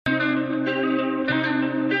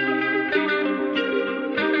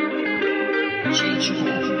I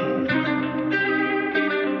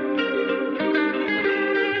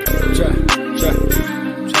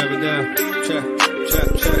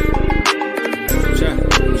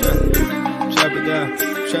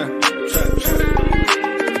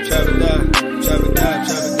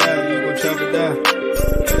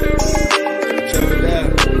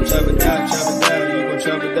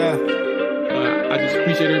just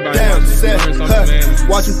appreciate everybody watching.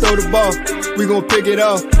 Watch him throw the ball. We gon' pick it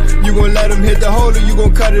off. You gon' let him hit the hole or you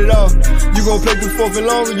gon' cut it off. You gon' play through fourth and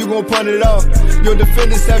long or you gon' punt it off. Your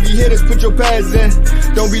defenders, heavy hitters, put your pads in.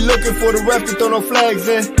 Don't be looking for the ref to throw no flags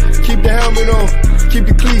in. Keep the helmet on, keep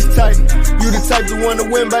the cleats tight. You the type to want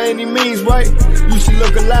to win by any means, right? You should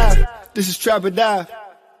look alive. This is Trap or Die.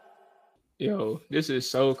 Yo, this is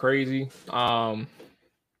so crazy. I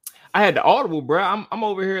had the audible, bro. I'm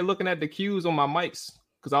over here looking at the cues on my mics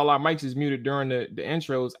because all our mics is muted during the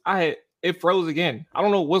intros. It froze again. I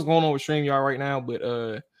don't know what's going on with StreamYard right now, but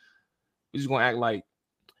we're just gonna act like,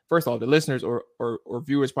 first off, the listeners or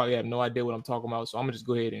viewers probably have no idea what I'm talking about. So I'm gonna just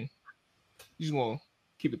go ahead and just gonna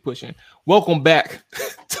keep it pushing. Welcome back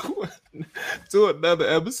to another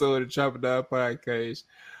episode of Trap or Die Podcast.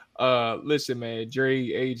 Listen, man, Dre,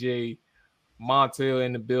 AJ, Montel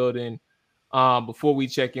in the building. Before we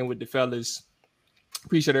check in with the fellas,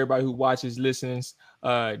 appreciate everybody who watches, listens,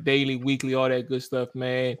 daily, weekly, all that good stuff,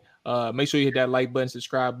 man. Make sure you hit that like button,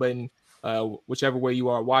 subscribe button, whichever way you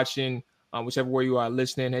are watching, whichever way you are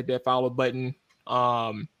listening, hit that follow button.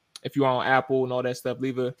 If you are on Apple and all that stuff,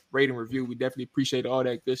 leave a rating review. We definitely appreciate all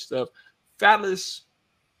that good stuff. Fellas,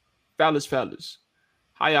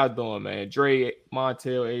 how y'all doing, man? Dre,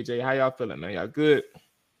 Montel, AJ, how y'all feeling, man? Y'all good?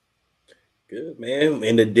 Good, man.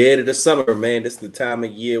 In the dead of the summer, man, this is the time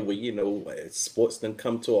of year where, sports done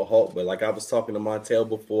come to a halt. But like I was talking to Montel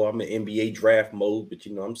before, I'm in NBA draft mode, but,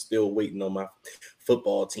 I'm still waiting on my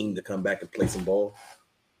football team to come back and play some ball.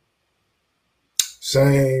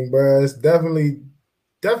 Same, bro. It's definitely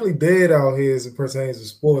dead out here as it pertains to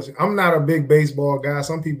sports. I'm not a big baseball guy.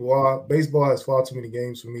 Some people are. Baseball has far too many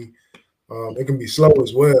games for me. It can be slow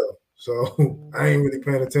as well. So I ain't really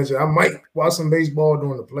paying attention. I might watch some baseball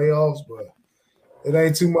during the playoffs, but it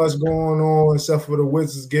ain't too much going on except for the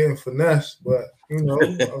Wizards getting finessed. But,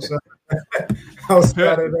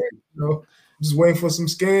 outside of that, just waiting for some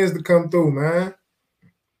scans to come through, man.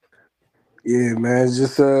 Yeah, man,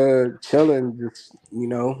 just chilling, just,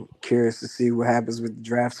 curious to see what happens with the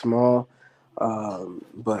draft small.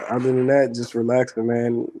 But other than that, just relaxing,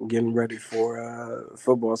 man, getting ready for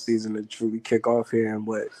football season to truly kick off here in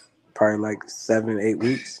probably like 7-8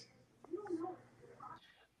 weeks.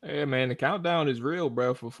 Yeah, man, the countdown is real,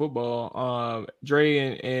 bro, for football.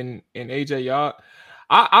 Dre and AJ, y'all.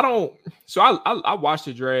 I watched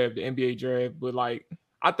the draft, the NBA draft, but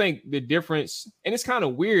I think the difference, and it's kind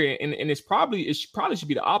of weird, and it probably should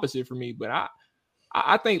be the opposite for me, but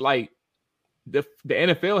I think the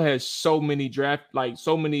NFL has so many draft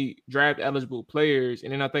eligible players,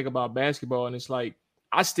 and then I think about basketball, and it's I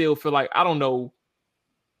still feel like I don't know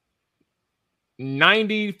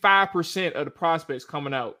 95% of the prospects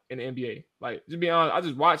coming out in the NBA. To be honest, I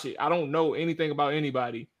just watch it. I don't know anything about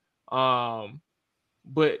anybody. But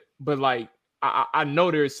I know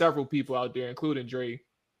there's several people out there, including Dre,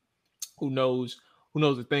 who knows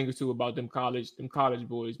a thing or two about them college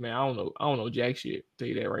boys, man. I don't know jack shit. Tell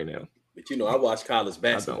you that right now. But I watch college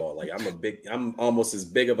basketball. I'm almost as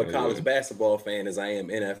big of a college basketball fan as I am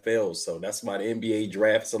NFL. So that's why the NBA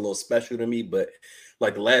draft's a little special to me. But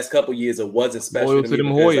the last couple years, it wasn't special to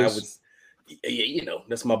me because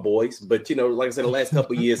that's my boys. But like I said, the last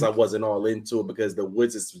couple years I wasn't all into it because the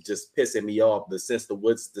Wizards was just pissing me off. But since the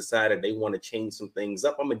Wizards decided they want to change some things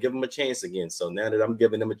up, I'm gonna give them a chance again. So now that I'm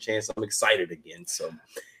giving them a chance, I'm excited again. So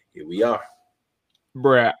here we are.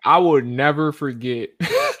 Bruh, I would never forget.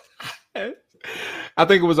 I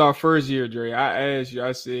think it was our first year, Dre. I asked you,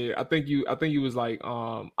 I said, I think you was I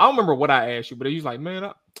don't remember what I asked you, but he was like,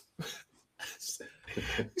 man,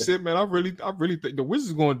 he said, man, I really think the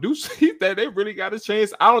Wizards going to do that. They really got a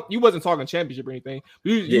chance. You wasn't talking championship or anything.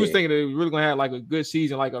 But you was thinking that they were really going to have a good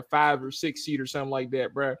season, like a 5 or 6 seed or something like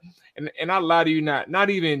that, bro. And I lie to you not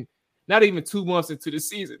even 2 months into the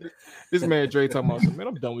season, this man Dre talking about, man,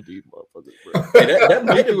 I'm done with these motherfuckers, bro. Hey, that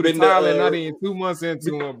might have been not even 2 months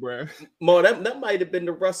into him, bro. Mo, that might have been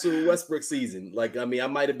the Russell Westbrook season. I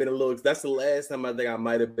might have been a little. That's the last time I think I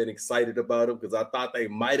might have been excited about him because I thought they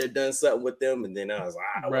might have done something with them, and then I was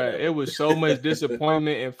like, bro, it was so much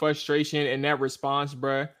disappointment and frustration in that response,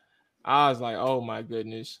 bro. I was like, oh my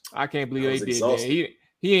goodness, I can't believe they did that.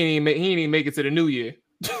 He ain't even make it to the new year.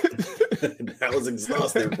 That was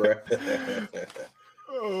exhausting, bro.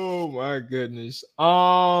 Oh my goodness.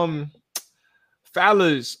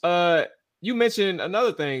 fellas, you mentioned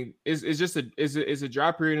another thing. Is just a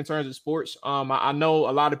dry period in terms of sports. I know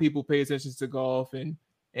a lot of people pay attention to golf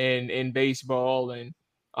and baseball, and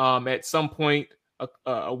at some point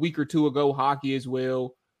a week or two ago, hockey as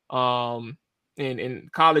well.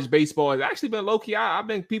 And college baseball has actually been low key. I've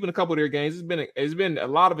been peeping a couple of their games. It's been a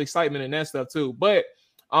lot of excitement in that stuff too. But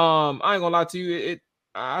I ain't gonna lie to you,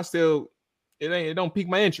 it don't pique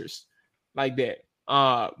my interest like that.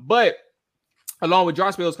 But along with dry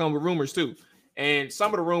spells come with rumors too. And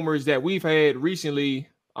some of the rumors that we've had recently,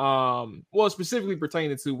 well, specifically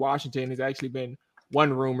pertaining to Washington, has actually been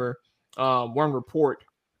one rumor, one report,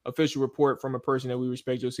 official report from a person that we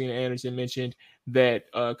respect, Josina Anderson, mentioned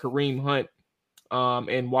that Kareem Hunt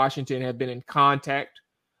and Washington have been in contact.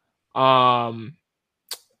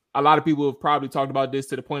 A lot of people have probably talked about this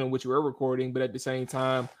to the point in which we're recording, but at the same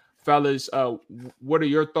time, fellas, what are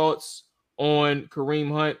your thoughts on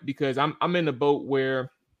Kareem Hunt? Because I'm in the boat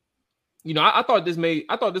where, you know, I thought this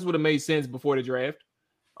would have made sense before the draft.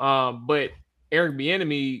 But Eric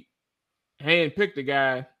Bieniemy handpicked a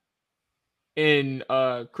guy in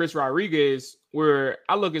Chris Rodriguez, where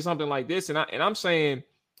I look at something like this and I'm saying,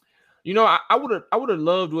 you know, I would have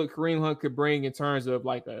loved what Kareem Hunt could bring in terms of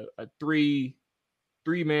like a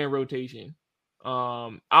three-man rotation.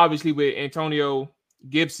 Obviously with Antonio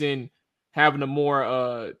Gibson having a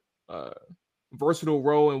more versatile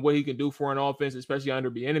role in what he can do for an offense, especially under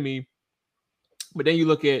Bieniemy. But then you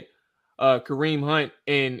look at Kareem Hunt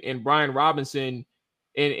and Brian Robinson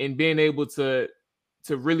and being able to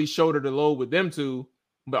really shoulder the load with them two,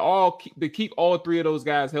 but to keep all three of those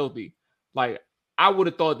guys healthy. Like, I would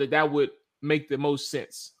have thought that would make the most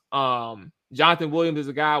sense. Jonathan Williams is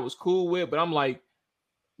a guy I was cool with, but I'm like,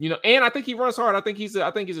 you know, and I think he runs hard. I think he's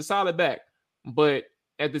a solid back. But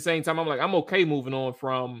at the same time, I'm like, I'm okay moving on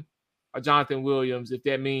from a Jonathan Williams if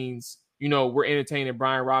that means, you know, we're entertaining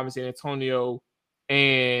Brian Robinson, Antonio,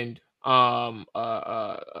 and Kareem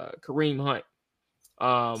Hunt.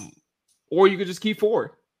 Or you could just keep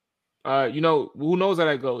four. You know, who knows how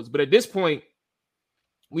that goes. But at this point,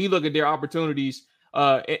 we look at their opportunities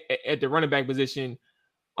at the running back position.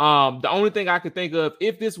 The only thing I could think of,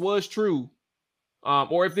 if this was true,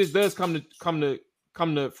 or if this does come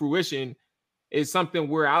to fruition, is something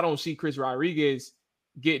where I don't see Chris Rodriguez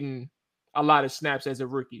getting a lot of snaps as a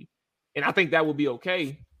rookie. And I think that would be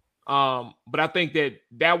okay. But I think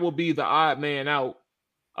that will be the odd man out.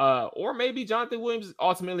 Or maybe Jonathan Williams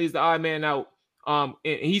ultimately is the odd man out. And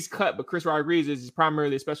he's cut, but Chris Rodriguez is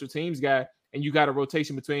primarily a special teams guy. And you got a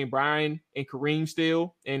rotation between Brian and Kareem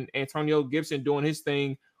still, and Antonio Gibson doing his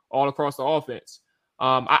thing all across the offense.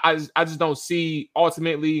 I just don't see,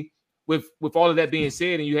 ultimately, with all of that being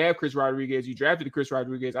said, and you have Chris Rodriguez, you drafted Chris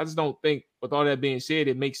Rodriguez, I just don't think, with all that being said,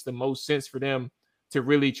 it makes the most sense for them to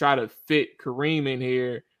really try to fit Kareem in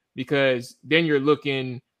here, because then you're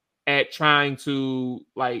looking at trying to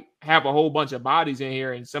like have a whole bunch of bodies in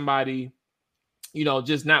here and somebody, you know,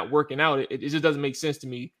 just not working out. It just doesn't make sense to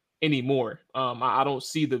me anymore. I don't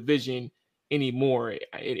see the vision anymore.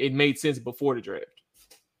 It made sense before the draft.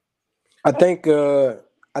 I think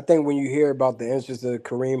when you hear about the interest of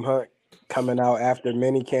Kareem Hunt coming out after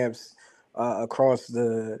mini camps across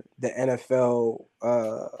the NFL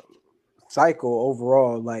cycle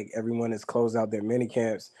overall, like everyone has closed out their mini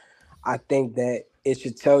camps, I think that it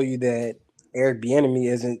should tell you that Eric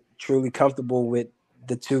Bieniemy isn't truly comfortable with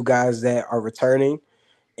the two guys that are returning,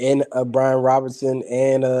 in Brian Robinson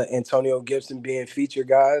and Antonio Gibson being featured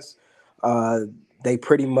guys. They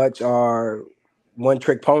pretty much are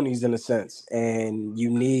one-trick ponies in a sense, and you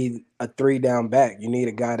need a three-down back. You need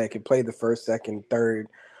a guy that can play the first, second, third,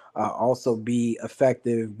 also be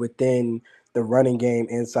effective within the running game,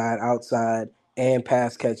 inside, outside, and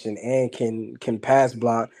pass catching, and can pass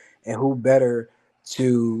block. And who better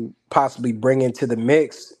to possibly bring into the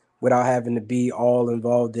mix without having to be all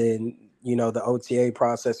involved in, you know, the OTA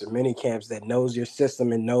process or mini camps, that knows your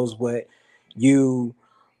system and knows what you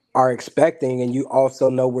are expecting, and you also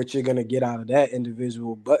know what you're going to get out of that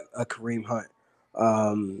individual, but a Kareem Hunt.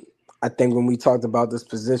 I think when we talked about this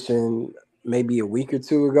position maybe a week or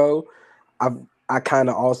two ago, I kind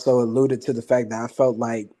of also alluded to the fact that I felt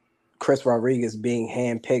like Chris Rodriguez being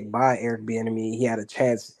handpicked by Eric Bieniemy, he had a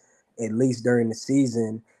chance, at least during the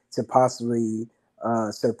season, to possibly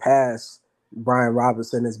surpass Brian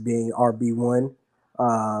Robinson as being RB1.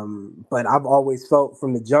 But I've always felt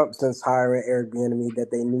from the jump since hiring Eric Bieniemy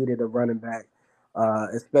that they needed a running back,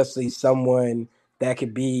 especially someone that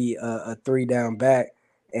could be a three-down back.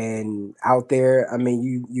 And out there, I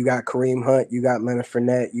mean, you got Kareem Hunt, you got Leonard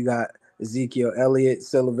Fournette, you got Ezekiel Elliott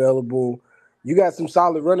still available. You got some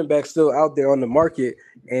solid running backs still out there on the market.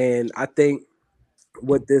 And I think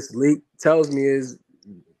what this leak tells me is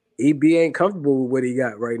EB ain't comfortable with what he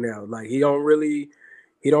got right now. Like he don't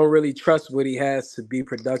really trust what he has to be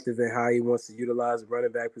productive and how he wants to utilize the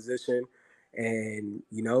running back position. And,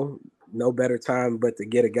 no better time but to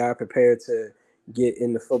get a guy prepared to get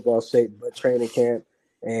in the football shape but training camp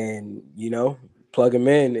and, plug him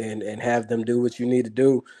in and have them do what you need to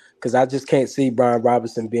do. Because I just can't see Brian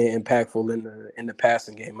Robinson being impactful in the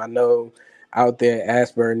passing game. I know out there at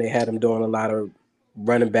Ashburn they had him doing a lot of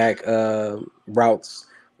running back routes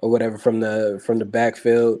or whatever from the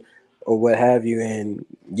backfield or what have you. And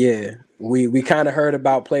yeah, we kind of heard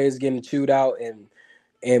about players getting chewed out,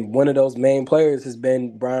 and one of those main players has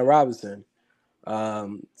been Brian Robinson.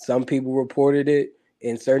 Some people reported it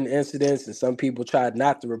in certain incidents, and some people tried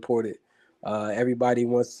not to report it. Everybody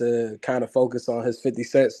wants to kind of focus on his 50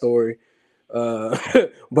 Cent story.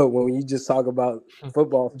 But when you just talk about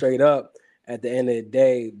football straight up, at the end of the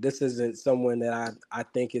day, this isn't someone that I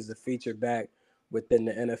think is a feature back within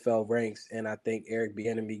the NFL ranks. And I think Eric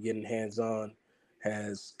Bieniemy getting hands-on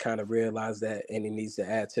has kind of realized that, and he needs to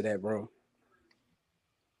add to that room.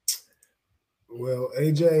 Well,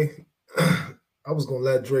 AJ, I was gonna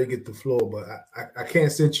let Dre get the floor, but I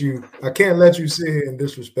can't let you sit here and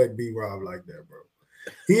disrespect B-Rob like that, bro.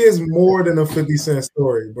 He is more than a 50 Cent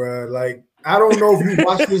story, bro. Like, I don't know if you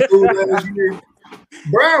watched this dude last year.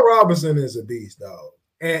 Brian Robinson is a beast, dog.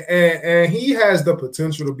 And he has the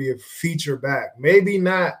potential to be a feature back. Maybe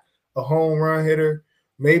not a home run hitter,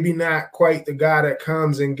 maybe not quite the guy that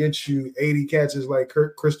comes and gets you 80 catches like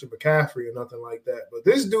Christian McCaffrey or nothing like that. But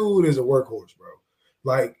this dude is a workhorse, bro.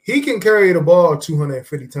 Like, he can carry the ball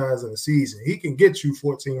 250 times in a season. He can get you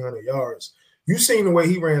 1,400 yards. You seen the way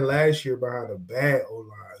he ran last year behind a bad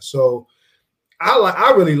O-line. So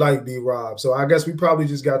I really like B-Rob. So I guess we probably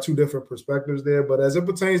just got two different perspectives there. But as it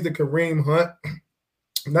pertains to Kareem Hunt,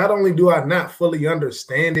 not only do I not fully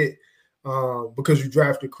understand it because you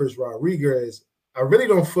drafted Chris Rodriguez, I really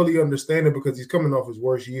don't fully understand it because he's coming off his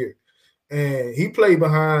worst year. And he played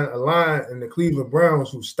behind a line in the Cleveland Browns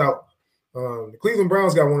who's stout. The Cleveland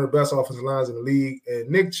Browns got one of the best offensive lines in the league, and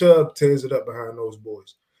Nick Chubb tears it up behind those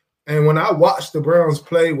boys. And when I watch the Browns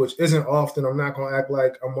play, which isn't often, I'm not going to act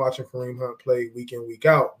like I'm watching Kareem Hunt play week in, week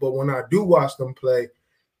out. But when I do watch them play,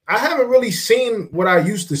 I haven't really seen what I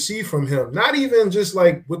used to see from him. Not even just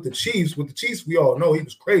like with the Chiefs. With the Chiefs, we all know he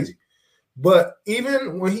was crazy. But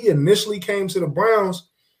even when he initially came to the Browns,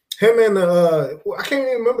 him and I can't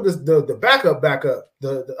even remember the backup,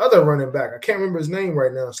 the other running back. I can't remember his name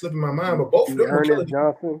right now. It's slipping my mind. But both of them were killing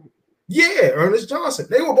it. Yeah, Ernest Johnson.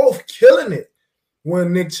 They were both killing it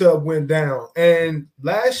when Nick Chubb went down. And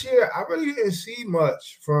last year, I really didn't see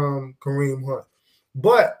much from Kareem Hunt.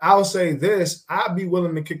 But I'll say this, I'd be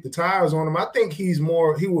willing to kick the tires on him. I think he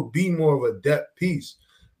would be more of a depth piece.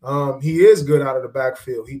 He is good out of the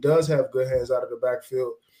backfield. He does have good hands out of the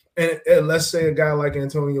backfield. And let's say a guy like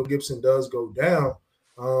Antonio Gibson does go down,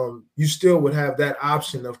 you still would have that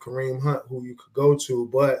option of Kareem Hunt who you could go to.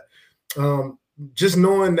 But just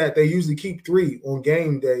knowing that they usually keep 3 on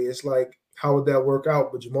game day, it's like, how would that work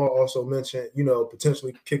out? But Jamal also mentioned,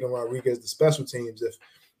 potentially kicking Rodriguez to special teams. If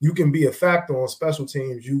you can be a factor on special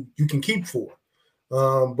teams, you can keep 4.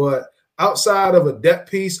 But outside of a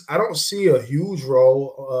depth piece, I don't see a huge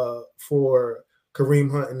role for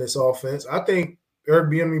Kareem Hunt in this offense. I think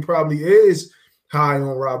Eric Bieniemy probably is high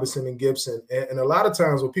on Robinson and Gibson. And a lot of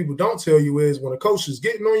times what people don't tell you is when a coach is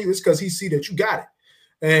getting on you, it's because he see that you got it.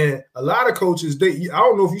 And a lot of coaches, I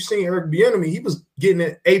don't know if you've seen Eric Bieniemy, he was getting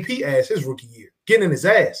an AP ass his rookie year, getting in his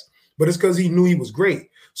ass. But it's because he knew he was great.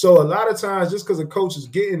 So a lot of times, just because a coach is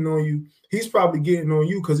getting on you, he's probably getting on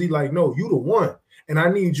you because he's like, no, you the one. And I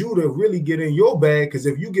need you to really get in your bag, because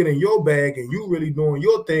if you get in your bag and you really doing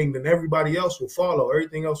your thing, then everybody else will follow.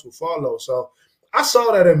 Everything else will follow. So I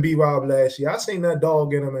saw that in B-Rob last year. I seen that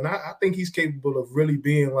dog in him, and I think he's capable of really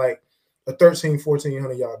being like a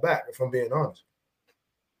 1,100 yard back, if I'm being honest.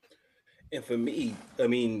 And for me, I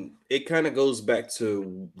mean, it kind of goes back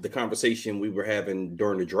to the conversation we were having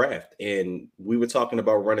during the draft. And we were talking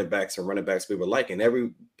about running backs and running backs we were liking.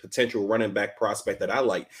 Every potential running back prospect that I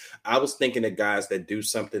like, I was thinking of guys that do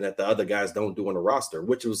something that the other guys don't do on the roster,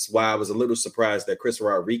 which was why I was a little surprised that Chris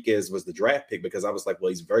Rodriguez was the draft pick, because I was like, well,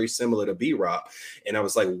 he's very similar to B-Rob. And I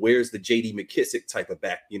was like, where's the J.D. McKissick type of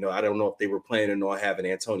back? I don't know if they were planning on having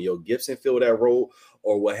Antonio Gibson fill that role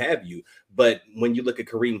or what have you. But when you look at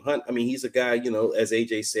Kareem Hunt, I mean, he's a guy, as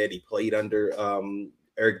AJ said, he played under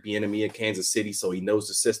Eric Bieniemy in Kansas City, so he knows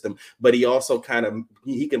the system. But he also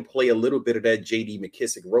he can play a little bit of that J.D.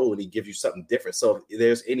 McKissick role, and he gives you something different. So if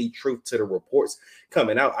there's any truth to the reports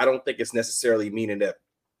coming out, I don't think it's necessarily meaning that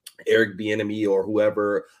Eric Bieniemy or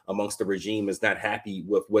whoever amongst the regime is not happy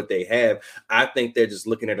with what they have. I think they're just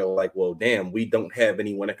looking at it like, well, damn, we don't have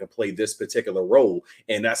anyone that can play this particular role.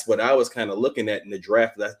 And that's what I was kind of looking at in the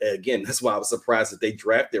draft. That's why I was surprised that they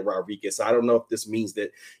drafted Rodriguez. I don't know if this means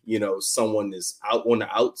that, someone is out on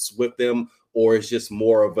the outs with them, or it's just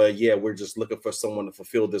more of a, we're just looking for someone to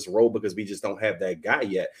fulfill this role because we just don't have that guy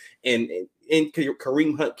yet. And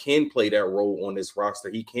Kareem Hunt can play that role on this roster.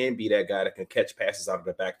 He can be that guy that can catch passes out of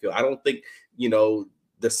the backfield. I don't think,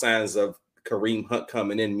 the signs of Kareem Hunt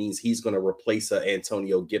coming in means he's going to replace a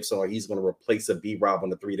Antonio Gibson or he's going to replace a B-Rob on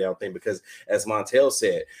the 3-down thing, because as Montel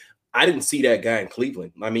said, I didn't see that guy in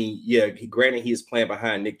Cleveland. I mean, granted, he is playing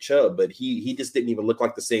behind Nick Chubb, but he just didn't even look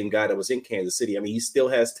like the same guy that was in Kansas City. I mean, he still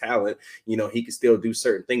has talent. He can still do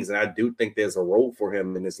certain things, and I do think there's a role for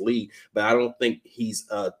him in this league, but I don't think he's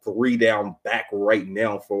a 3-down back right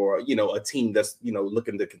now for, a team that's,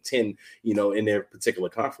 looking to contend, in their particular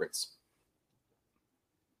conference.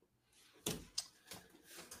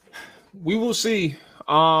 We will see.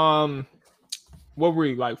 What were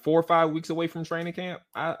we, like 4 or 5 weeks away from training camp?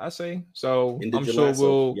 I say so. I'm July,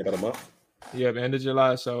 sure about a month. Yeah, the end of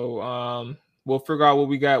July. So we'll figure out what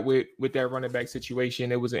we got with that running back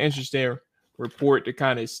situation. It was an interesting report to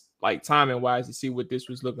kind of like timing wise to see what this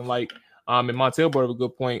was looking like. And Montel brought up a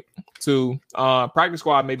good point too. Practice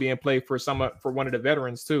squad may be in play for one of the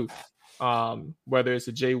veterans too. Whether it's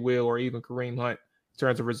a Jay Will or even Kareem Hunt in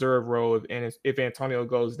terms of reserve role, if Antonio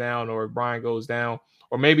goes down or if Brian goes down.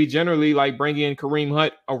 Or maybe generally like bringing Kareem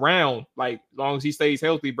Hunt around, like as long as he stays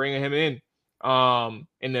healthy, bringing him in the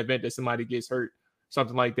event that somebody gets hurt,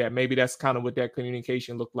 something like that. Maybe that's kind of what that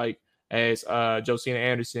communication looked like, as Josina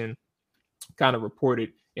Anderson kind of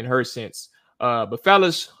reported in her sense. But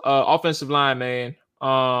fellas, offensive line, man.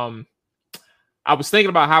 I was thinking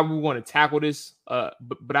about how we want to tackle this,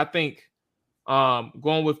 but I think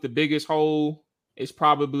going with the biggest hole is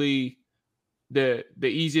probably the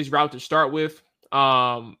easiest route to start with.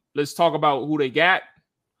 Let's talk about who they got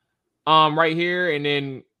right here, and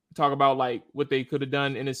then talk about like what they could have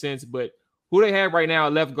done in a sense. But who they have right now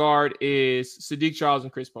at left guard is Sadiq Charles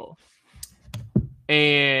and Chris Paul.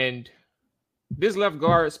 And this left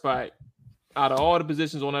guard spot, out of all the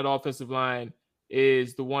positions on that offensive line,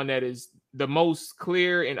 is the one that is the most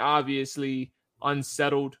clear and obviously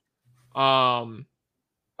unsettled.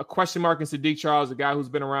 A question mark in Sadiq Charles, a guy who's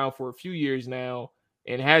been around for a few years now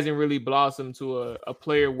and hasn't really blossomed to a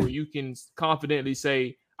player where you can confidently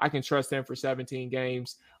say, I can trust him for 17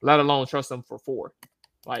 games, let alone trust him for 4.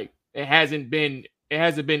 Like it hasn't been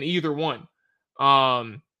either one.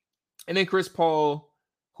 And then Chris Paul,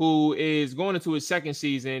 who is going into his second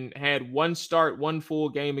season, had one full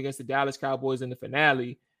game against the Dallas Cowboys in the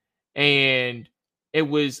finale, and it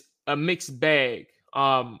was a mixed bag.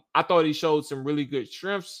 I thought he showed some really good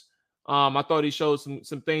strengths. I thought he showed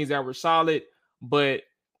some things that were solid. But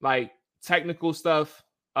like technical stuff,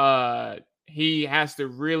 he has to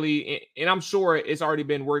really, and I'm sure it's already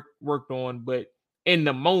been worked on, but in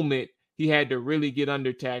the moment, he had to really get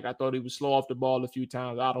under tack. I thought he was slow off the ball a few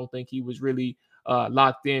times. I don't think he was really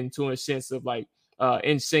locked into a sense of like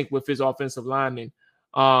in sync with his offensive linemen,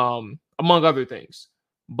 among other things.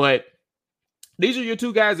 But these are your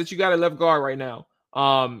two guys that you got at left guard right now.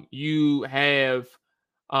 You have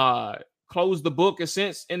close the book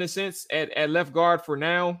in a sense at left guard for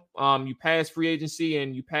now. You passed free agency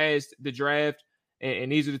and you passed the draft, and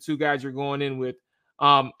these are the two guys you're going in with.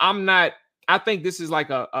 I think this is like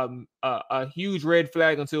a huge red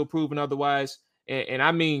flag until proven otherwise, and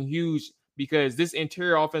I mean huge because this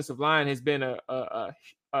interior offensive line has been a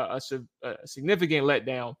significant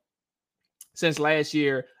letdown since last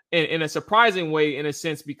year in a surprising way, in a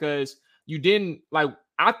sense, because you didn't like.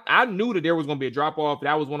 I knew that there was going to be a drop-off.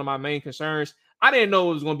 That was one of my main concerns. I didn't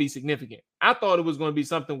know it was going to be significant. I thought it was going to be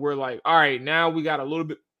something where like, all right, now we got a little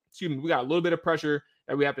bit of pressure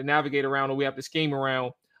that we have to navigate around or we have to scheme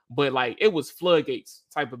around. But like it was floodgates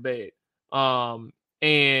type of bad.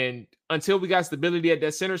 And until we got stability at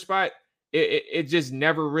that center spot, it just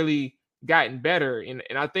never really gotten better. And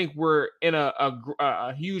I think we're in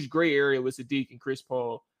a huge gray area with Sadiq and Chris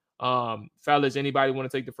Paul. Fellas, anybody want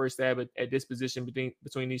to take the first stab at this position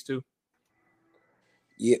between these two?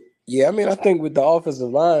 Yeah. I mean, I think with the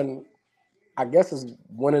offensive line, I guess it's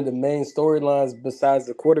one of the main storylines besides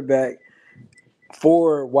the quarterback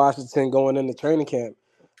for Washington going into training camp.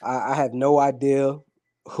 I have no idea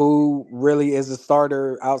who really is a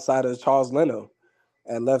starter outside of Charles Leno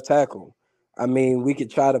at left tackle. I mean, we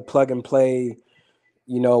could try to plug and play,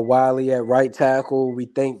 Wiley at right tackle. We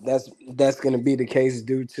think that's going to be the case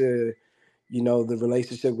due to, the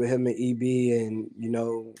relationship with him and EB and,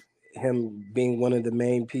 him being one of the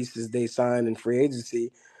main pieces they signed in free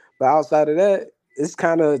agency. But outside of that, it's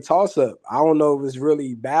kind of a toss-up. I don't know if it's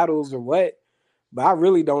really battles or what, but I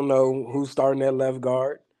really don't know who's starting at left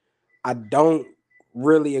guard. I don't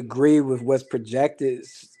really agree with what's projected,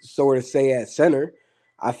 sort of say, at center.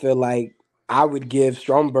 I feel like I would give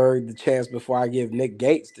Stromberg the chance before I give Nick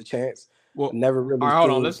Gates the chance. Well, never really. All right,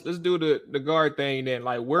 hold on. Let's do the guard thing then.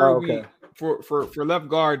 Like, where are we for left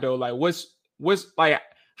guard though? Like, what's like?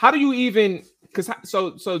 How do you even? Because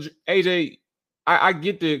so AJ, I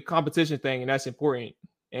get the competition thing and that's important,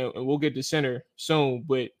 and we'll get to center soon.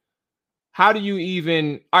 But how do you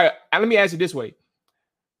even? All right, let me ask you this way: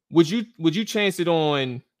 Would you chance it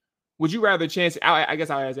on? Would you rather chance it? I guess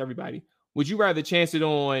I'll ask everybody. Would you rather chance it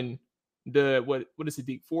on the what is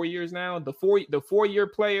it? 4 years now? The 4-year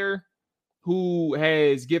player who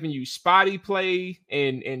has given you spotty play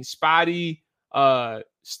and spotty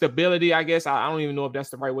stability, I guess. I don't even know if that's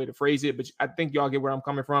the right way to phrase it, but I think y'all get where I'm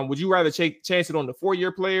coming from. Would you rather chance it on the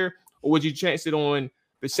 4-year player, or would you chance it on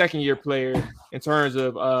the 2nd-year player in terms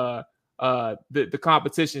of the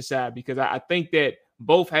competition side? Because I think that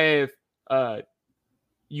both have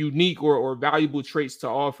unique or valuable traits to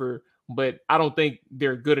offer, but I don't think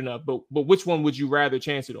they're good enough. But which one would you rather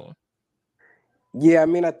chance it on? Yeah, I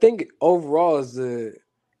mean, I think overall it's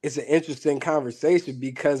an interesting conversation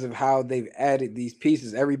because of how they've added these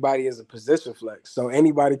pieces. Everybody is a position flex, so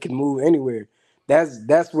anybody can move anywhere.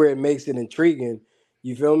 That's where it makes it intriguing.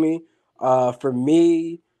 You feel me? For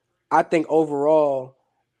me, I think overall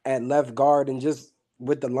at left guard and just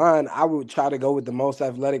with the line, I would try to go with the most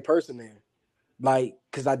athletic person there. Like,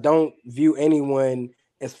 because I don't view anyone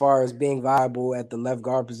as far as being viable at the left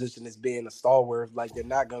guard position as being a stalwart. Like, they're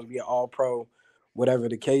not going to be an all-pro, whatever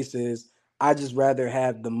the case is. I just rather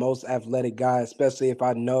have the most athletic guy, especially if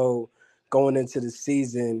I know going into the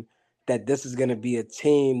season that this is going to be a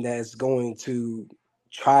team that's going to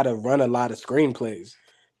try to run a lot of screenplays.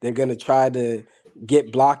 They're going to try to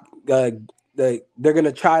get blocked. They're going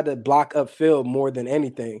to try to block upfield more than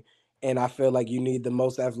anything. And I feel like you need the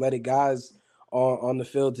most athletic guys on the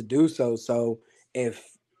field to do so. So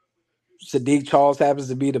if Sadiq Charles happens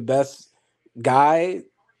to be the best guy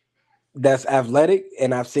that's athletic,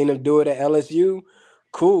 and I've seen him do it at LSU,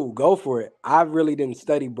 cool, go for it. I really didn't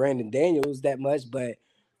study Brandon Daniels that much, but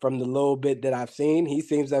from the little bit that I've seen, he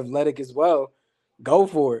seems athletic as well. Go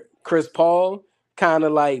for it. Chris Paul, kind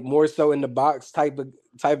of like more so in the box type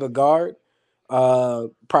of guard,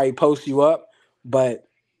 probably post you up, but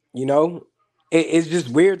you know, it's just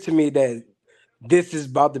weird to me that this is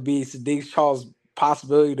about to be Sadiq Charles'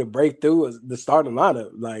 possibility to break through as the starting lineup.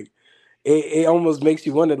 Like, it almost makes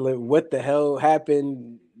you wonder, like, what the hell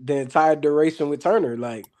happened the entire duration with Turner.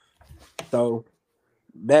 Like, so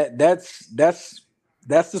that's the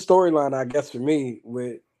storyline, I guess, for me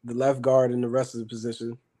with the left guard and the rest of the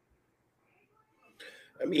position.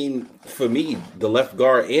 I mean, for me, the left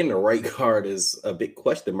guard and the right guard is a big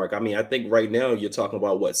question mark. I mean, I think right now you're talking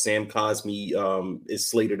about what Sam Cosmi is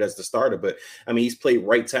slated as the starter, but I mean, he's played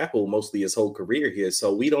right tackle mostly his whole career here.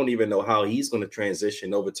 So we don't even know how he's going to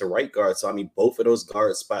transition over to right guard. So, I mean, both of those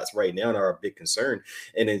guard spots right now are a big concern.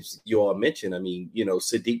 And as you all mentioned, I mean, you know,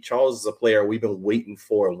 Sadiq Charles is a player we've been waiting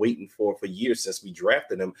for years since we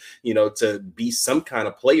drafted him, you know, to be some kind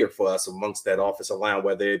of player for us amongst that offensive line,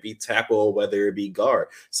 whether it be tackle or whether it be guard.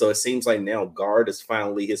 So it seems like now guard is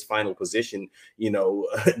finally his final position, you know,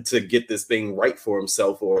 to get this thing right for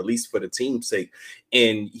himself, or at least for the team's sake.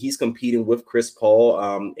 And he's competing with Chris Paul.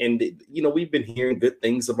 And, you know, we've been hearing good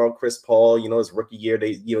things about Chris Paul, you know, his rookie year.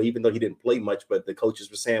 They, you know, even though he didn't play much, but the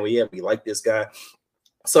coaches were saying, well, yeah, we like this guy.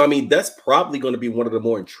 So, I mean, that's probably going to be one of the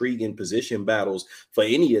more intriguing position battles for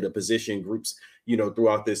any of the position groups, you know,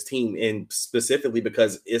 throughout this team, and specifically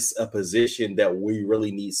because it's a position that we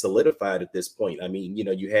really need solidified at this point. I mean, you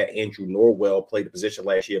know, you had Andrew Norwell play the position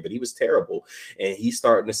last year, but he was terrible, and he's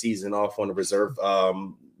starting the season off on the reserve.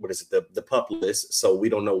 The PUP list. So we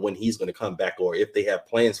don't know when he's going to come back, or if they have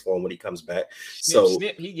plans for him when he comes back.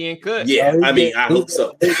 Snip, he getting cut. Yeah, I mean, I hope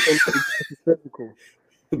so.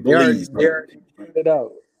 Please, they're it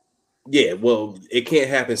out. Yeah, well, it can't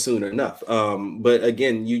happen soon enough. But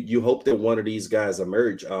again, you hope that one of these guys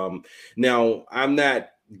emerge. Now,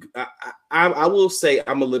 I will say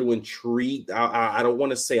I'm a little intrigued. I don't want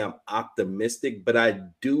to say I'm optimistic, but I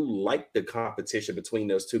do like the competition between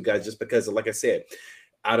those two guys, just because, like I said,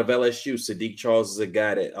 out of LSU, Sadiq Charles is a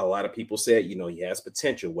guy that a lot of people said, you know, he has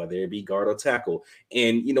potential, whether it be guard or tackle.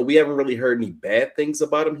 And, you know, we haven't really heard any bad things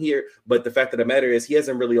about him here. But the fact of the matter is he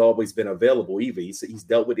hasn't really always been available either. He's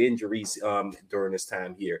dealt with injuries during his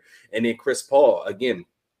time here. And then Chris Paul, again,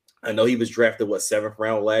 I know he was drafted, 7th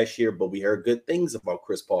round last year, but we heard good things about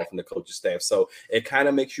Chris Paul from the coaching staff. So it kind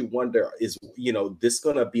of makes you wonder, is, this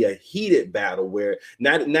going to be a heated battle where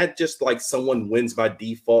not just like someone wins by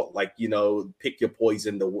default, like, pick your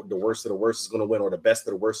poison, the worst of the worst is going to win, or the best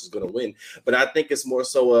of the worst is going to win. But I think it's more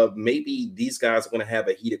so of maybe these guys are going to have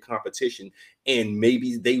a heated competition, and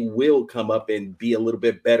maybe they will come up and be a little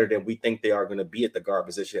bit better than we think they are going to be at the guard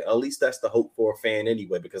position. At least that's the hope for a fan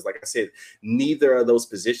anyway, because like I said, neither of those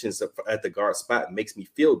positions at the guard spot makes me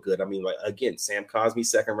feel good. I mean, like, again, Sam Cosmi,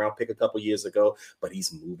 2nd round pick a couple years ago, but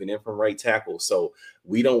he's moving in from right tackle. So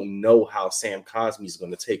we don't know how Sam Cosmi is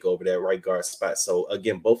going to take over that right guard spot. So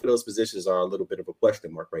again, both of those positions are a little bit of a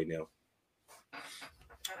question mark right now.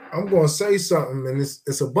 I'm going to say something, and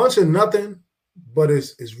it's a bunch of nothing, but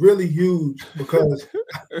it's really huge, because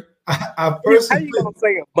I personally, how you going to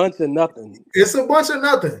say a bunch of nothing? It's a bunch of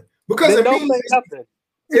nothing because it means nothing.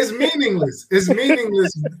 It's meaningless. It's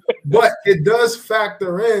meaningless, but it does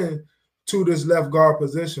factor in to this left guard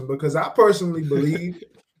position, because I personally believe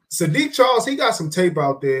Sadiq Charles, he got some tape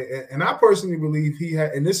out there, and I personally believe he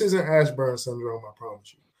had, and this isn't Ashburn syndrome, I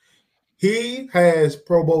promise you, he has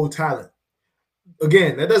Pro Bowl talent.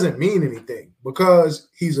 Again, that doesn't mean anything, because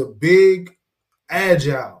he's a big,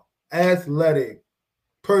 agile, athletic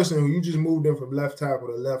person who you just moved in from left tackle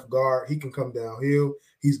to left guard. He can come downhill.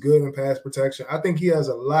 He's good in pass protection. I think he has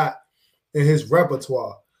a lot in his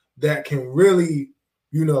repertoire that can really,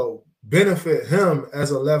 benefit him as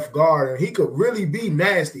a left guard. And he could really be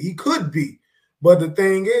nasty. He could be. But the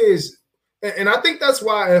thing is, and I think that's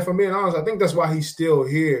why, if I'm being honest, I think that's why he's still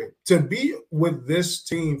here. To be with this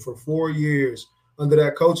team for 4 years under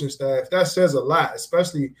that coaching staff, that says a lot,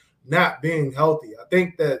 especially not being healthy. I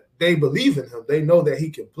think that they believe in him. They know that he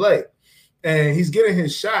can play, and he's getting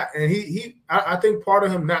his shot. And I think part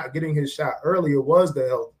of him not getting his shot earlier was the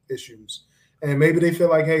health issues. And maybe they feel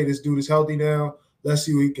like, hey, this dude is healthy now. Let's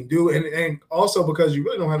see what he can do. And also because you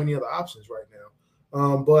really don't have any other options right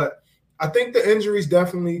now. But I think the injuries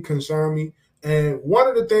definitely concern me. And one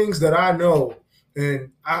of the things that I know,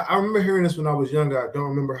 and I remember hearing this when I was younger, I don't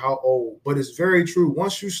remember how old, but it's very true.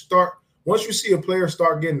 Once you see a player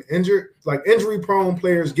start getting injured, like injury-prone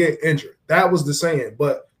players get injured. That was the saying,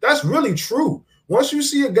 but that's really true. Once you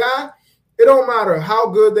see a guy, it don't matter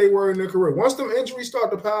how good they were in their career. Once them injuries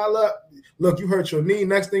start to pile up, look, you hurt your knee.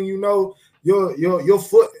 Next thing you know, your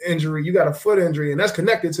foot injury, you got a foot injury, and that's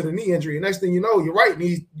connected to the knee injury. And next thing you know, your right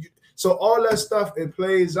knee. So all that stuff, it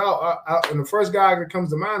plays out. And the first guy that comes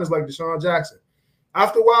to mind is like Deshaun Jackson.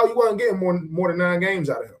 After a while, you weren't getting more than 9 games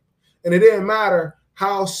out of him. And it didn't matter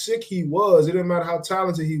how sick he was. It didn't matter how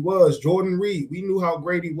talented he was. Jordan Reed, we knew how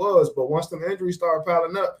great he was, but once them injuries started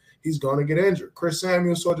piling up, he's going to get injured. Chris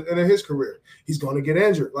Samuel saw the end of his career. He's going to get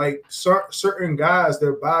injured. Like certain guys,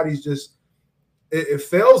 their bodies just, it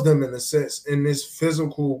fails them in a sense in this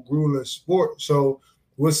physical, grueling sport. So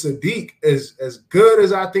with Sadiq, as good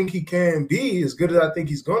as I think he can be, as good as I think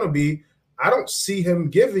he's going to be, I don't see him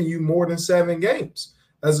giving you more than 7 games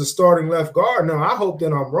as a starting left guard. Now, I hope that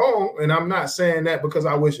I'm wrong, and I'm not saying that because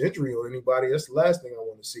I wish injury on anybody. That's the last thing I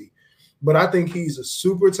want to see. But I think he's a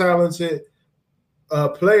super talented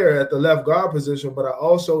player at the left guard position, but I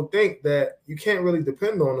also think that you can't really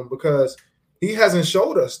depend on him because he hasn't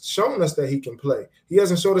shown us that he can play. He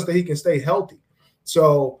hasn't showed us that he can stay healthy.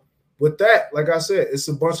 So with that, like I said, it's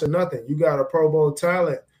a bunch of nothing. You got a Pro Bowl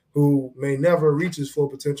talent who may never reach his full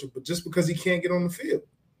potential, but just because he can't get on the field.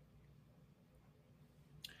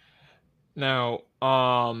 Now,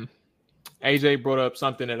 AJ brought up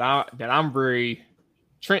something that I'm very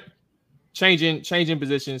changing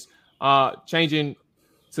positions, changing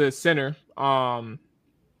to center.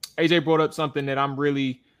 AJ brought up something that I'm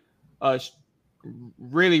really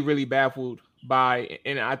baffled by,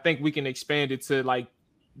 and I think we can expand it to like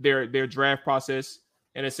their draft process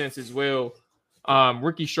in a sense as well.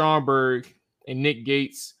 Ricky Stromberg and Nick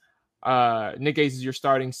Gates. Nick Gates is your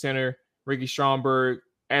starting center. Ricky Stromberg,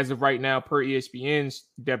 as of right now, per ESPN's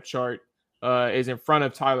depth chart, is in front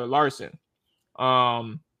of Tyler Larson,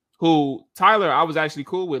 who Tyler I was actually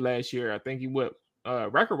cool with last year. I think he went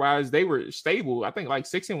record-wise, they were stable. I think like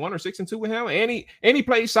 6-1 or 6-2 with him, and he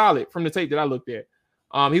played solid from the tape that I looked at.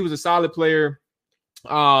 He was a solid player.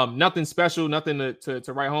 Nothing special, nothing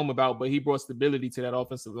to write home about, but he brought stability to that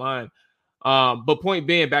offensive line. But point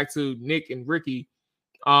being, back to Nick and Ricky,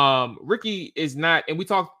 Ricky is not, and we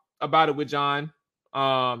talked about it with John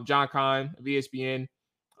Kahn of ESPN.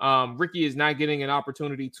 Ricky is not getting an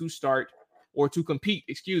opportunity to start or to compete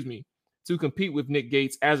with Nick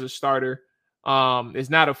Gates as a starter. It's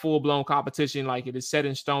not a full-blown competition. Like, it is set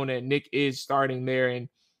in stone that Nick is starting there. And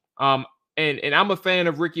I'm a fan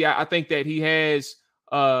of Ricky. I think that he has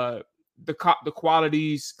the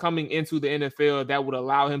qualities coming into the NFL that would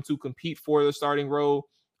allow him to compete for the starting role.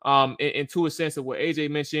 And to a sense of what AJ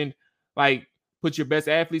mentioned, like put your best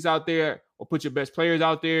athletes out there or put your best players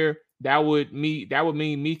out there. That would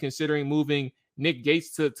mean me considering moving Nick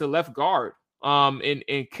Gates to left guard. And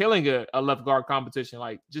killing a left guard competition,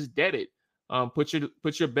 like just dead it. Put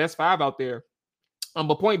your best 5 out there.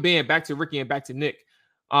 But point being, back to Ricky and back to Nick.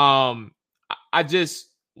 I just,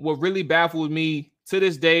 what really baffled me to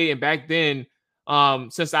this day and back then,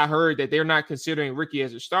 since I heard that they're not considering Ricky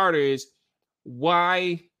as a starter, is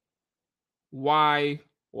why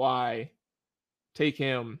take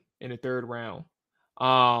him in the 3rd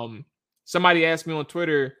round? Somebody asked me on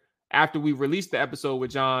Twitter after we released the episode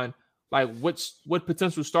with John, like what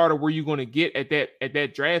potential starter were you going to get at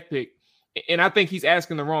that draft pick? And I think he's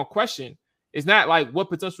asking the wrong question. It's not like what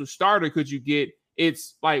potential starter could you get?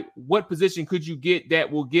 It's like what position could you get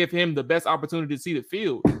that will give him the best opportunity to see the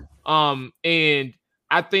field? And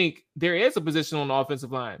I think there is a position on the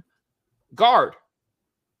offensive line. Guard.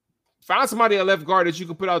 Find somebody at left guard that you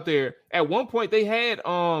can put out there. At one point, they had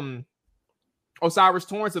O'Cyrus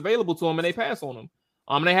Torrence available to him, and they passed on him.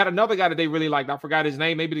 And they had another guy that they really liked. I forgot his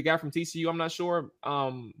name. Maybe the guy from TCU. I'm not sure.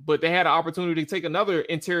 But they had an opportunity to take another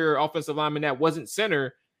interior offensive lineman that wasn't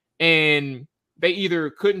center, and they either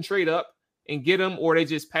couldn't trade up and get him, or they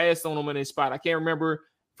just passed on him in his spot. I can't remember.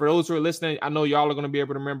 For those who are listening, I know y'all are going to be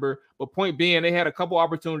able to remember. But point being, they had a couple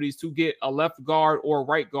opportunities to get a left guard or a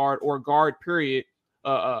right guard or a guard, period,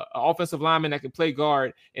 an offensive lineman that can play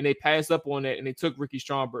guard, and they passed up on that, and they took Ricky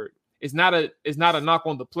Stromberg. It's not a knock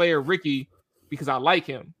on the player Ricky, because I like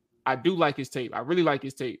him. I do like his tape. I really like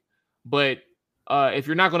his tape. But if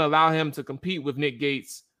you're not going to allow him to compete with Nick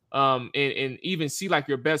Gates and even see like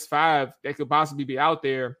your best 5 that could possibly be out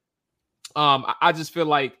there, I just feel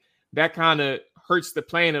like that kind of hurts the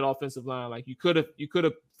plan at offensive line. Like you could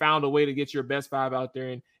have found a way to get your best 5 out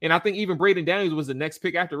there. And I think even Braden Daniels was the next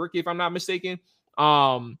pick after Ricky, if I'm not mistaken.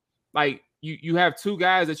 Like you have 2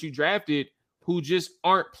 guys that you drafted who just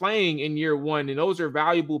aren't playing in year 1. And those are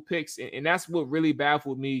valuable picks. And that's what really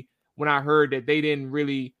baffled me when I heard that they didn't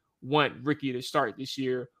really want Ricky to start this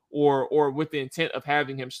year or with the intent of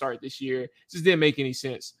having him start this year. It just didn't make any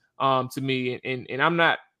sense to me. And I'm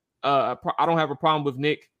not, I don't have a problem with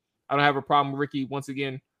Nick. I don't have a problem with Ricky once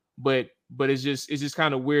again, but it's just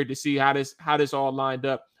kind of weird to see how this all lined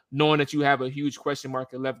up, knowing that you have a huge question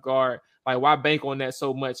mark at left guard. Like, why bank on that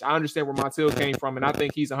so much? I understand where Montiel came from, and I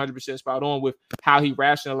think he's 100% spot on with how he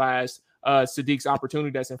rationalized Sadiq's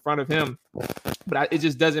opportunity that's in front of him. But it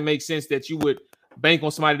just doesn't make sense that you would bank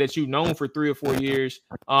on somebody that you've known for 3 or 4 years,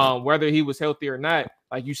 whether he was healthy or not.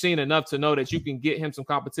 Like, you've seen enough to know that you can get him some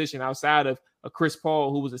competition outside of a Chris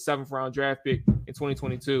Paul, who was a 7th-round draft pick in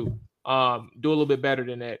 2022. Do a little bit better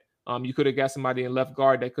than that. You could have got somebody in left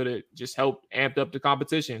guard that could have just helped amped up the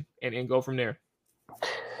competition and go from there.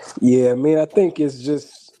 Yeah, I mean, I think it's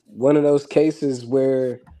just one of those cases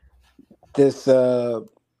where this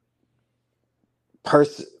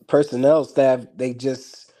personnel staff, they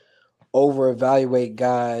just over-evaluate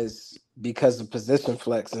guys because of position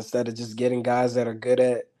flex instead of just getting guys that are good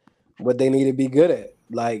at what they need to be good at.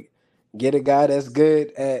 Like, get a guy that's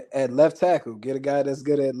good at left tackle, get a guy that's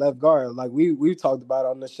good at left guard. Like we've talked about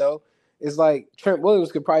on the show. It's like Trent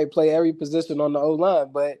Williams could probably play every position on the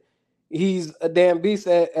O-line, but he's a damn beast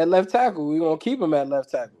at left tackle. We're going to keep him at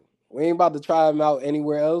left tackle. We ain't about to try him out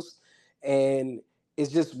anywhere else. And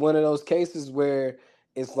it's just one of those cases where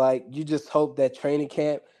it's like you just hope that training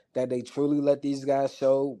camp, that they truly let these guys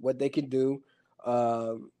show what they can do,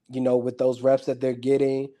 with those reps that they're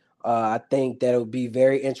getting. I think that it would be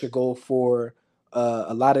very integral for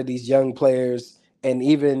a lot of these young players and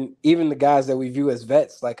even the guys that we view as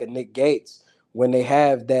vets, like a Nick Gates, when they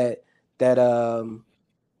have that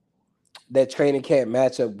training camp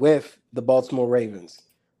matchup with the Baltimore Ravens,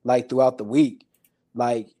 like throughout the week.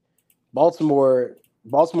 Like Baltimore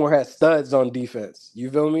has studs on defense.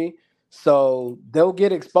 You feel me? So they'll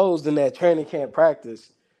get exposed in that training camp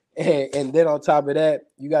practice. And then on top of that,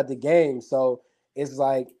 you got the game. So it's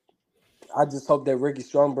like, I just hope that Ricky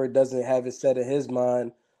Stromberg doesn't have it set in his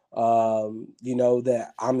mind,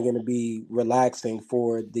 that I'm going to be relaxing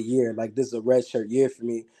for the year. Like, this is a redshirt year for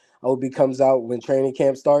me. I hope he comes out when training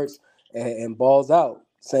camp starts and balls out.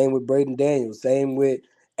 Same with Braden Daniels. Same with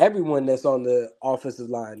everyone that's on the offensive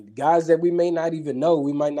line. Guys that we may not even know,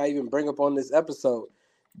 we might not even bring up on this episode.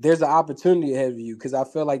 There's an opportunity ahead of you because I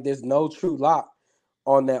feel like there's no true lock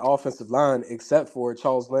on that offensive line except for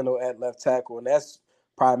Charles Leno at left tackle, and that's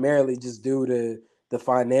primarily just due to the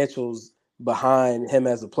financials behind him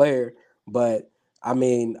as a player. But, I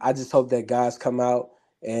mean, I just hope that guys come out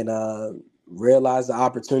and, realize the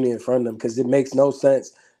opportunity in front of them, because it makes no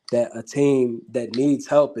sense that a team that needs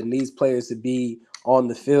help and needs players to be on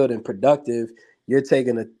the field and productive, you're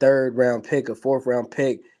taking a 3rd round pick, a 4th round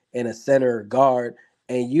pick, and a center or guard,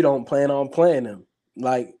 and you don't plan on playing them.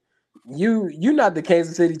 Like, you're not the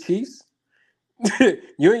Kansas City Chiefs.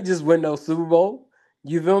 You ain't just win no Super Bowl.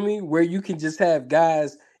 You feel me? Where you can just have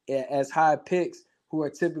guys as high picks who are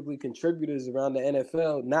typically contributors around the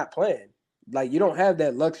NFL not playing. Like, you don't have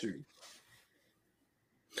that luxury.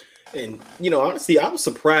 And, honestly, I was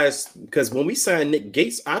surprised because when we signed Nick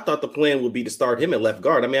Gates, I thought the plan would be to start him at left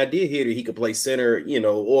guard. I mean, I did hear that he could play center,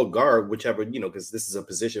 or guard, whichever, because this is a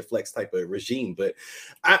position flex type of regime. But,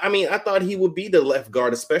 I thought he would be the left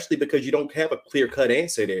guard, especially because you don't have a clear-cut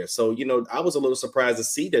answer there. So, I was a little surprised to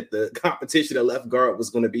see that the competition at left guard was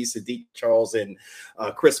going to be Saahdiq Charles and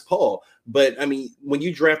Chris Paul. But, I mean, when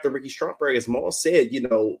you drafted Ricky Stromberg, as Maul said,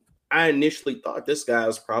 I initially thought this guy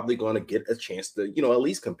was probably going to get a chance to, at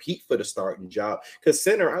least compete for the starting job. Because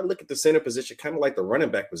center, I look at the center position kind of like the running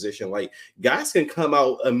back position. Like, guys can come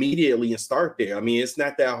out immediately and start there. I mean, it's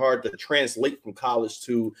not that hard to translate from college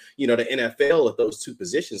to, the NFL at those two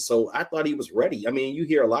positions. So I thought he was ready. I mean, you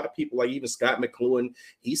hear a lot of people, like even Scott McLuhan,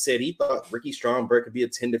 he said he thought Ricky Stromberg could be a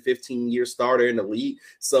 10 to 15-year starter in the league.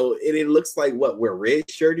 So it looks like we're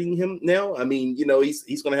red-shirting him now. I mean,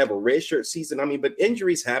 he's going to have a red shirt season. I mean, but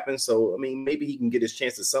injuries happen. So, I mean, maybe he can get his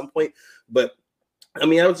chance at some point. But, I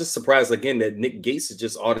mean, I was just surprised, again, that Nick Gates is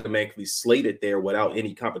just automatically slated there without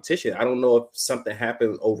any competition. I don't know if something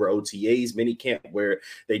happened over OTAs, minicamp, where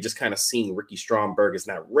they just kind of seen Ricky Stromberg is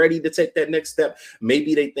not ready to take that next step.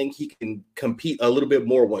 Maybe they think he can compete a little bit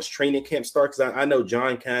more once training camp starts. Because I know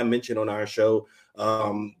John Kahn mentioned on our show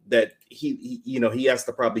that he has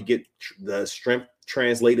to probably get the strength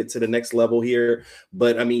translated to the next level here.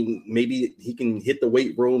 But I mean, maybe he can hit the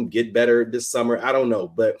weight room, get better this summer. I don't know,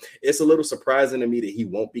 but it's a little surprising to me that he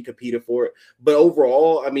won't be competing for it. But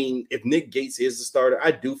overall, I mean, if Nick Gates is the starter,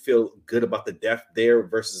 I do feel good about the depth there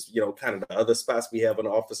versus, kind of the other spots we have on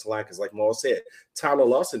the offensive line. Because like Maul said, Tyler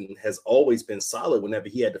Lawson has always been solid whenever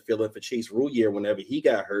he had to fill in for Chase Roulier whenever he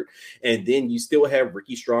got hurt. And then you still have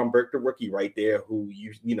Ricky Stromberg, the rookie right there, who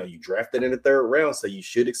you drafted in the 3rd round. So you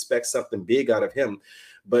should expect something big out of him.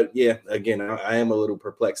 But yeah, again, I am a little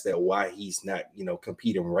perplexed at why he's not,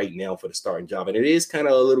 competing right now for the starting job. And it is kind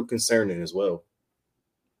of a little concerning as well.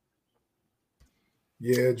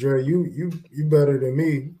 Yeah, Dre, you better than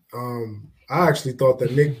me. I actually thought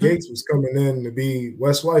that Nick Gates was coming in to be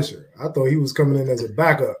Wes Schweitzer. I thought he was coming in as a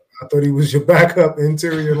backup. I thought he was your backup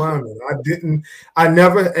interior lineman.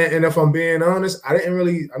 And if I'm being honest, I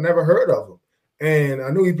never heard of him. And I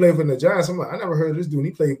knew he played for the Giants. I'm like, I never heard of this dude.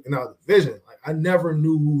 He played in our division. Like, I never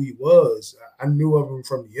knew who he was. I knew of him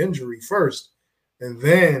from the injury first. And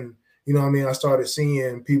then, I started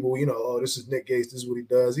seeing people, oh, this is Nick Gates. This is what he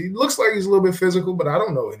does. He looks like he's a little bit physical, but I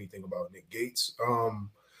don't know anything about Nick Gates.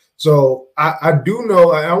 So I do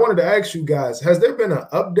know, I wanted to ask you guys, has there been an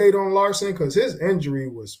update on Larson? Because his injury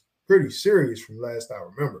was pretty serious from last I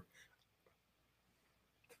remember.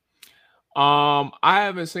 I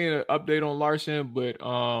haven't seen an update on Larson, but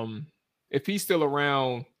if he's still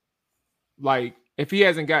around, like if he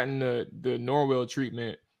hasn't gotten the Norwell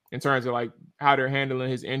treatment in terms of like how they're handling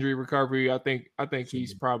his injury recovery, I think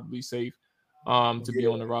he's probably safe to be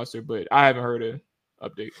on the roster, but I haven't heard an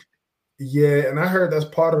update. Yeah, and I heard that's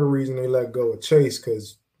part of the reason they let go of Chase,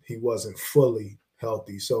 because he wasn't fully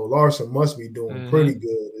healthy. So Larson must be doing pretty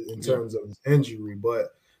good in terms of his injury, but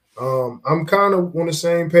I'm kind of on the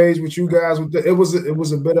same page with you guys. It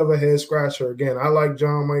was a bit of a head scratcher. Again, I like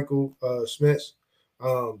John Michael Schmitz.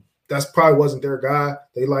 That's probably wasn't their guy.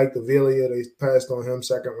 They liked Avila. They passed on him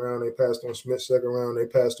 2nd round. They passed on Schmitz 2nd round. They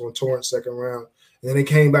passed on Torrance 2nd round. And then they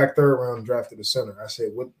came back 3rd round and drafted the center. I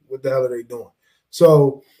said, what the hell are they doing?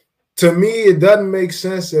 So to me, it doesn't make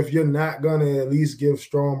sense if you're not going to at least give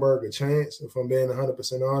Stromberg a chance. If I'm being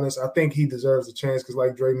 100% honest, I think he deserves a chance because,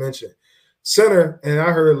 like Dre mentioned, center, and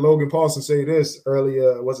I heard Logan Paulson say this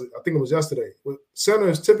earlier, I think it was yesterday.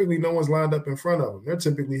 Centers, typically no one's lined up in front of them. They're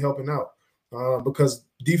typically helping out because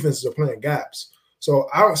defenses are playing gaps. So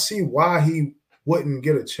I don't see why he wouldn't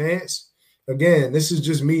get a chance. Again, this is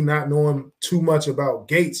just me not knowing too much about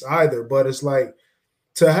Gates either, but it's like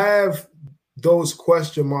to have those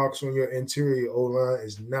question marks on your interior O-line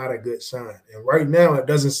is not a good sign. And right now, it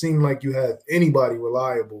doesn't seem like you have anybody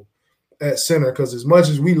reliable at center, because as much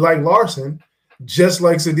as we like Larson, just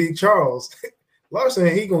like Saahdiq Charles,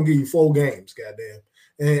 Larson, he going to give you 4 games, goddamn.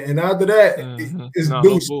 And after that, it's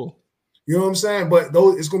deuce. You know what I'm saying? But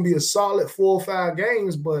it's going to be a solid 4 or 5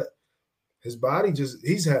 games, but his body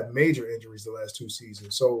he's had major injuries the last 2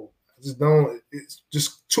 seasons. So just don't. It's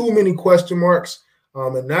just too many question marks,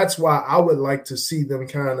 and that's why I would like to see them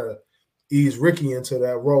kind of ease Ricky into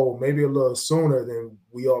that role maybe a little sooner than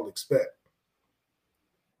we all expect.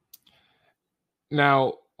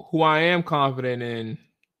 Now, who I am confident in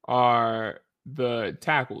are the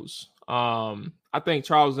tackles. I think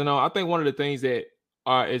Charles Leno. I think one of the things that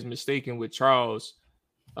is mistaken with Charles,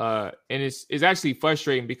 and it's actually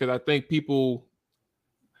frustrating because I think people.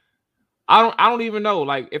 I don't even know.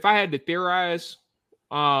 Like, if I had to theorize,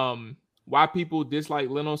 why people dislike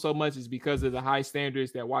Leno so much is because of the high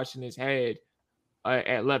standards that Washington's had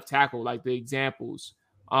at left tackle, like the examples.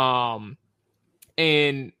 And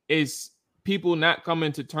it's people not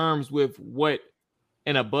coming to terms with what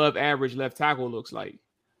an above average left tackle looks like.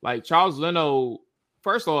 Like Charles Leno,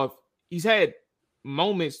 first off, he's had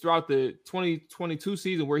moments throughout the 2022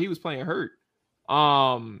 season where he was playing hurt.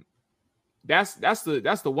 That's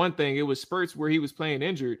the one thing. It was spurts where he was playing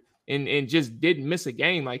injured and just didn't miss a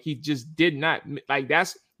game. Like he just did not like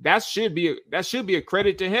that should be a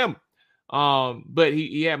credit to him. But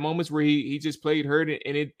he had moments where he just played hurt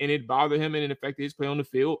and it bothered him and it affected his play on the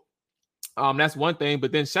field. That's one thing.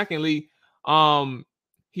 But then secondly,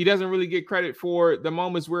 he doesn't really get credit for the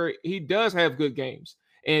moments where he does have good games.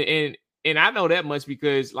 And I know that much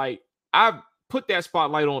because like I've put that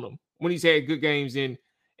spotlight on him when he's had good games and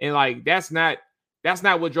like that's not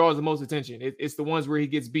what draws the most attention. It's the ones where he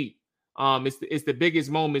gets beat. It's the biggest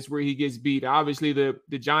moments where he gets beat. Obviously, the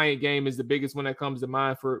Giant game is the biggest one that comes to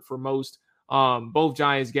mind for most. Both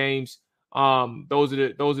Giants games, those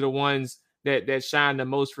are the ones that shine the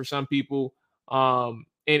most for some people. And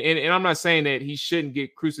I'm not saying that he shouldn't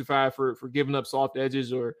get crucified for giving up soft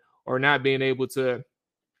edges or not being able to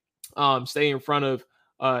stay in front of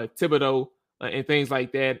Thibodeau and things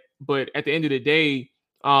like that. But at the end of the day,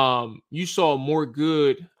 you saw more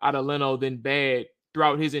good out of Leno than bad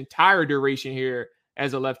throughout his entire duration here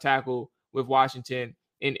as a left tackle with Washington.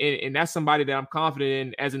 And that's somebody that I'm confident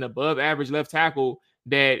in as an above average left tackle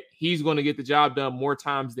that he's going to get the job done more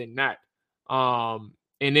times than not.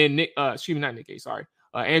 And then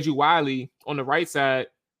Andrew Wiley on the right side.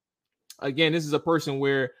 Again, this is a person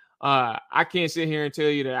where I can't sit here and tell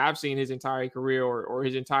you that I've seen his entire career or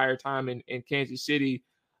his entire time in Kansas City.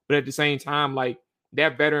 But at the same time, like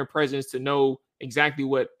that veteran presence to know exactly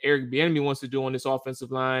what Eric Bieniemy wants to do on this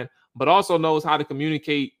offensive line, but also knows how to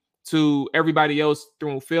communicate to everybody else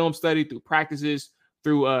through film study, through practices,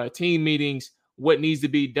 through team meetings, what needs to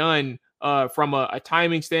be done from a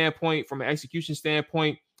timing standpoint, from an execution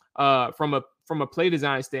standpoint, from a play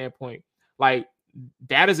design standpoint. Like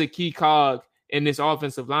that is a key cog in this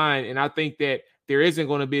offensive line. And I think that there isn't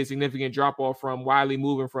going to be a significant drop off from Wiley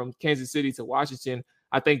moving from Kansas City to Washington.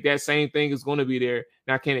 I think that same thing is going to be there.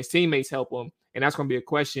 Now, can his teammates help him? And that's going to be a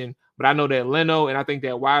question. But I know that Leno and I think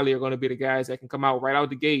that Wiley are going to be the guys that can come out right out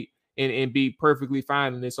the gate and be perfectly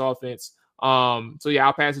fine in this offense. So, yeah,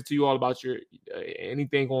 I'll pass it to you all about your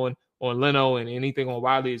anything on Leno and anything on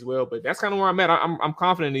Wiley as well. But that's kind of where I'm at. I'm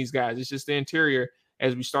confident in these guys. It's just the interior,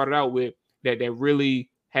 as we started out with, that really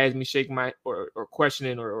has me shaking my or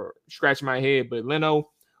questioning or scratching my head. But Leno,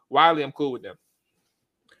 Wiley, I'm cool with them.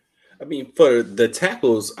 I mean, for the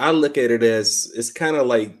tackles, I look at it as it's kind of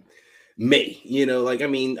like like, I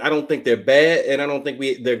mean, I don't think they're bad and I don't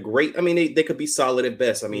think they're great. I mean, they could be solid at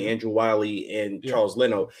best. I mean, Andrew Wiley and Charles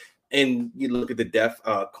Leno. And you look at the depth,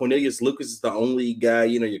 Cornelius Lucas is the only guy,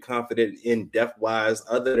 you're confident in depth-wise.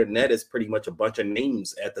 Other than that, it's pretty much a bunch of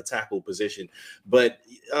names at the tackle position. But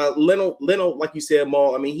Leno, like you said,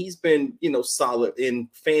 Maul, I mean, he's been, solid. And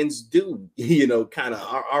fans do, kind of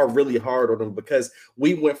are really hard on him because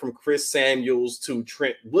we went from Chris Samuels to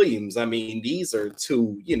Trent Williams. I mean, these are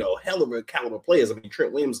two, hell of a caliber players. I mean,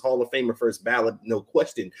 Trent Williams, Hall of Famer, first ballot, no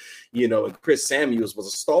question. And Chris Samuels was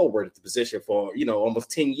a stalwart at the position for, almost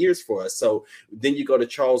 10 years for us. So then you go to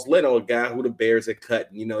Charles Leno, a guy who the Bears had cut.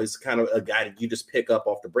 It's kind of a guy that you just pick up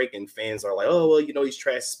off the break, and fans are like, oh, well, he's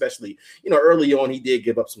trash, especially, early on he did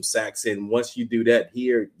give up some sacks. And once you do that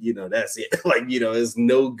here, that's it. Like, there's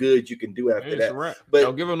no good you can do after that. Right. But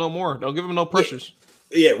don't give him no more. Don't give him no pressures.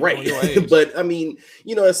 Yeah, right. But I mean,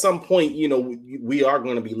 at some point, we are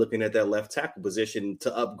going to be looking at that left tackle position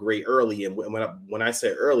to upgrade early. And when I say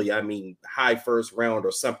early, I mean high first round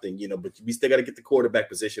or something, but we still got to get the quarterback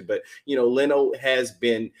position. But, Leno has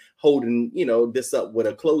been holding, this up with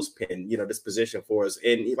a clothespin, this position for us.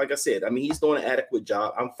 And like I said, I mean, he's doing an adequate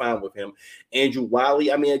job. I'm fine with him. Andrew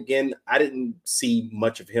Wiley, I mean, again, I didn't see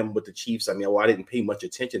much of him with the Chiefs. I mean, I didn't pay much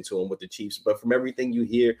attention to him with the Chiefs, but from everything you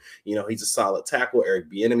hear, he's a solid tackle.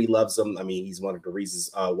 Eric Bieniemy loves him. I mean, he's one of the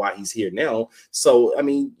reasons why he's here now. So, I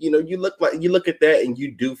mean, you look at that and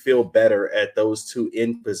you do feel better at those two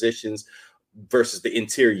end positions versus the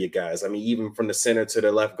interior guys. I mean, even from the center to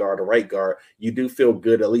the left guard or right guard, you do feel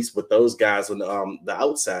good, at least with those guys on the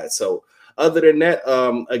outside. So other than that,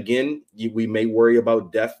 again, we may worry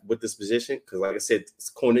about depth with this position because, like I said,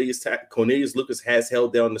 Cornelius Lucas has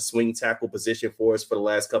held down the swing tackle position for us for the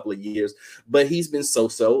last couple of years, but he's been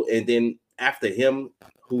so-so. And then after him,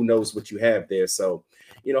 who knows what you have there. So,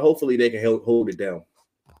 hopefully they can hold it down.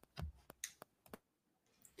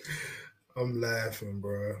 I'm laughing,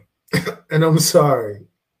 bro. And I'm sorry.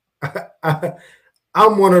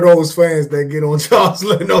 I'm one of those fans that get on Charles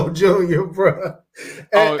Leno Jr., bro.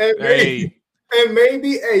 And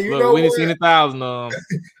maybe, hey, you know we what? seen 1,000 of them.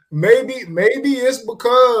 Maybe it's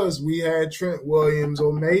because we had Trent Williams,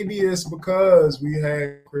 or maybe it's because we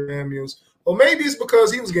had Chris Samuels, or maybe it's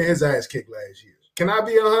because he was getting his ass kicked last year. Can I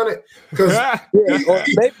be 100? Because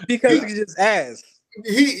because he just asked.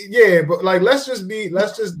 But like let's just See, I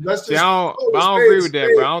don't agree with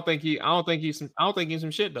that, bro. I don't think he's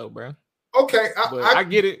some shit though, bro. Okay, I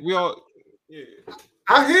get it. We all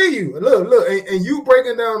I hear you. Look, and you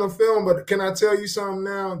breaking down the film, but can I tell you something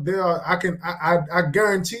now? I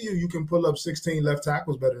guarantee you can pull up 16 left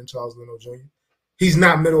tackles better than Charles Leno Jr. He's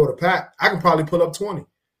not middle of the pack. I can probably pull up 20.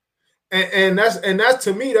 And that's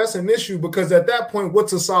to me, that's an issue because at that point,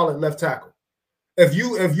 what's a solid left tackle? If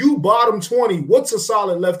you bottom 20, what's a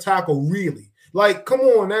solid left tackle really? Like, come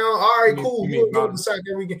on now. All right, cool. You give up a sack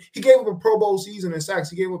every game. He gave up a Pro Bowl season in sacks.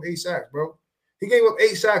 He gave up 8 sacks, bro.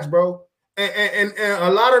 And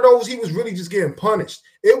a lot of those, he was really just getting punished.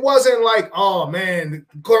 It wasn't like, oh, man,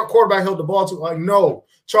 the quarterback held the ball too. Like, no.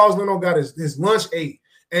 Charles Leno got his lunch ate.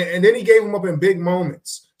 And then he gave him up in big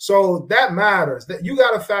moments. So that matters. That you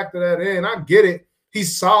got to factor that in. I get it.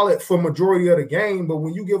 He's solid for majority of the game, but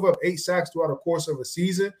when you give up 8 sacks throughout the course of a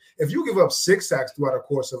season, if you give up 6 sacks throughout the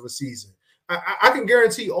course of a season, I can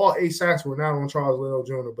guarantee all 8 sacks were not on Charles Leno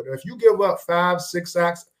Jr. But if you give up 5, 6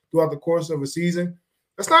 sacks throughout the course of a season,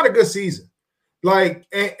 that's not a good season. Like,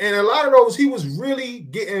 and a lot of those, he was really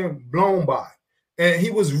getting blown by. And he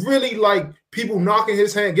was really like people knocking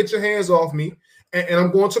his hand, get your hands off me, and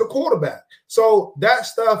I'm going to the quarterback. So that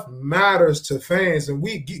stuff matters to fans. And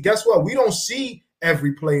guess what? We don't see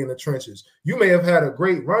every play in the trenches. You may have had a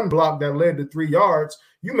great run block that led to 3 yards.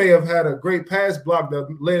 You may have had a great pass block that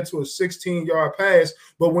led to a 16-yard pass.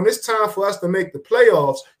 But when it's time for us to make the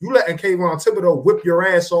playoffs, you letting Kayvon Thibodeau whip your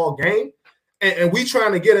ass all game. And we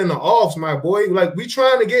trying to get in the offs, my boy. Like, we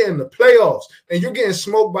trying to get in the playoffs. And you're getting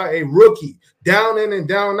smoked by a rookie down in and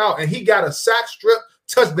down out. And he got a sack strip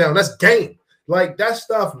touchdown. That's game. Like, that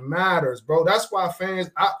stuff matters, bro. That's why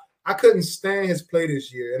fans, I couldn't stand his play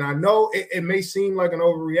this year. And I know it may seem like an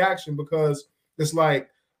overreaction because it's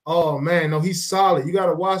like, oh, man, no, he's solid. You got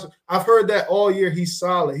to watch it. I've heard that all year. He's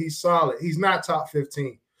solid. He's solid. He's not top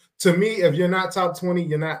 15. To me, if you're not top 20,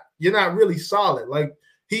 you're not really solid. Like,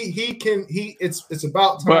 it's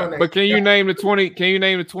about time. But can you name the 20? Can you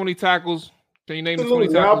name the 20 tackles? Can you name the 20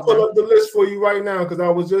 tackles? I'll pull up the list for you right now because I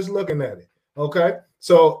was just looking at it. Okay,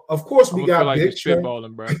 so of course we got Big Trent.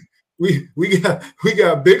 Bro. we got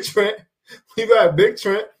Big Trent. We got Big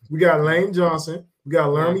Trent. We got Lane Johnson. We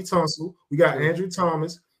got Laramie Tunsil. We got Andrew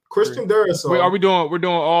Thomas. Christian Durso. Wait, we're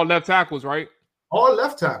doing all left tackles, right? All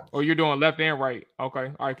left tackles. Or you're doing left and right?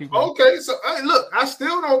 Okay, all right, keep going. Okay, so look, I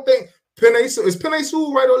still don't think is Penei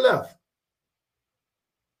Sewell right or left?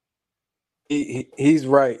 He's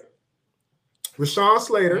right. Rashawn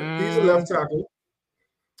Slater, he's a left tackle.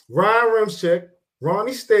 Ryan Ramczyk,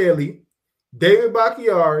 Ronnie Stanley, David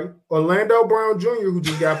Bakhtiari, Orlando Brown Jr., who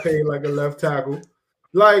just got paid like a left tackle.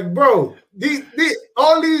 Like, bro,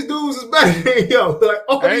 all these dudes is better than yo. Like,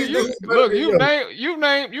 these dudes is better than you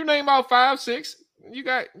name about 5, 6. You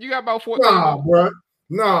got about 14.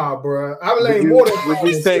 Nah, bro. I would name more than 5.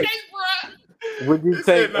 Would you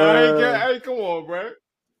take? Hey, come on, bro.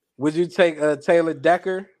 Would you take Taylor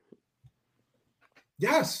Decker?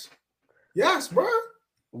 Yes, bro.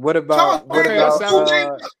 What about Colton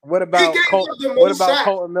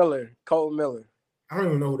Miller? Colton Miller. I don't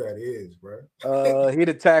even know who that is, bro. He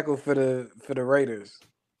the tackle for the Raiders.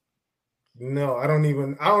 No, I don't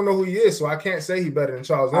know who he is, so I can't say he better than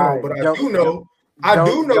Charles Leno. Right, but I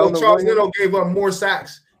do know Charles Leno gave up more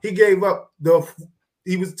sacks. He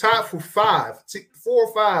was tied for 4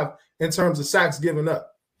 or 5 in terms of sacks given up.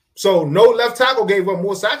 So no left tackle gave up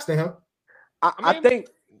more sacks than him. I agree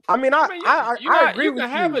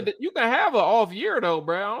with you. You can have an off year though,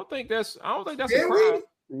 bro. I don't think that's a crime.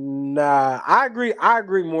 Nah, I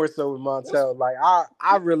agree more so with Montel. Like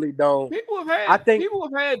I really don't. People have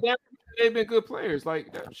had that. They've been good players.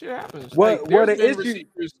 Like that shit happens. What the issue?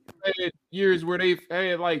 Receivers had years where they've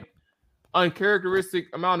had like uncharacteristic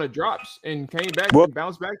amount of drops and came back and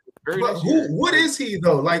bounced back. What is he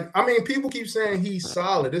though? Like, I mean, people keep saying he's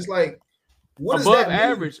solid. It's like, what above does that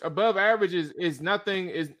average? mean? Above average is nothing.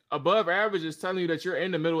 Is above average is telling you that you're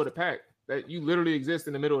in the middle of the pack. That you literally exist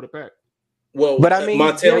in the middle of the pack. Well, but I mean,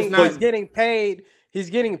 he's getting paid. He's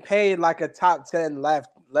getting paid like a top 10 left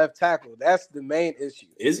tackle. That's the main issue.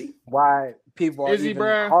 Is he? Why people are even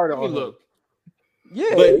harder on him.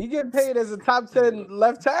 Yeah, but he getting paid as a top 10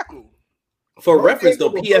 left tackle. For reference,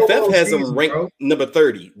 though, PFF has him ranked number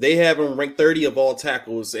 30. They have him ranked 30 of all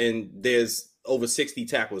tackles, and there's over 60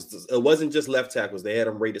 tackles. It wasn't just left tackles. They had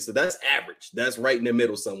him rated. So that's average. That's right in the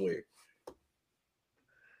middle somewhere.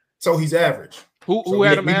 So he's average. Who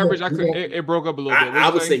had him average? It broke up a little bit. I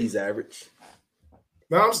would say he's average.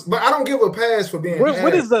 But I don't give a pass for being.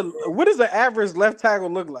 What does the average left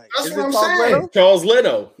tackle look like? That's what I'm saying. Charles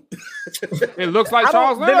Leno. It looks like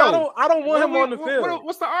Charles Leno. I don't want him on the field.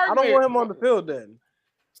 What's the argument? I don't want him on the field then.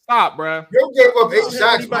 Stop, bro. You gave up 8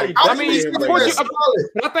 sacks. I think.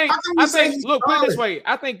 Look, put it this way.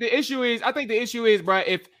 I think the issue is, bro.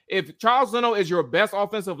 If Charles Leno is your best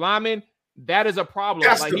offensive lineman, that is a problem.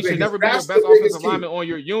 Like he should never be your best offensive lineman on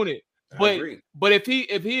your unit. But if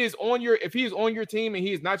he is on your team and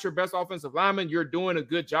he is not your best offensive lineman, you're doing a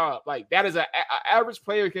good job. Like that is an average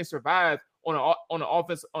player can survive on an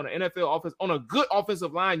offense, on an NFL offense, on a good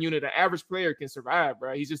offensive line unit. An average player can survive,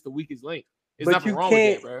 bro. He's just the weakest link. There's nothing wrong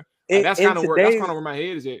with that, bro. Like, that's kind of where my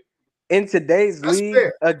head is at. In today's league,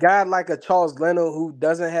 a guy like a Charles Leno who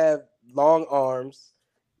doesn't have long arms,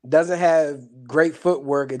 doesn't have great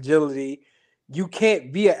footwork, agility, you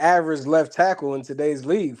can't be an average left tackle in today's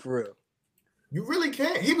league for real. You really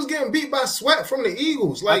can't. He was getting beat by Sweat from the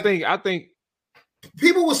Eagles. Like I think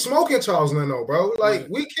people were smoking Charles Leno, bro. Like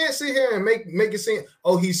we can't sit here and make it seem,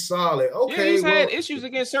 oh, he's solid. Okay, yeah, he's had issues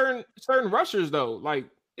against certain rushers though. Like,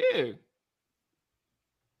 yeah,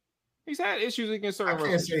 he's had issues against certain rushers.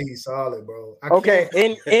 I can't say he's solid, bro. Okay,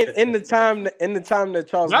 in the time that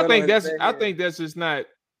Charles, I think that's just not.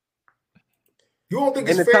 You don't think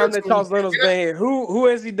in the time that Charles Leno's been here, who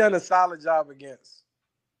has he done a solid job against?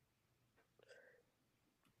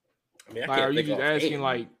 I mean, are you just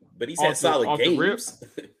asking but he's had solid games.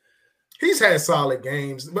 He's had solid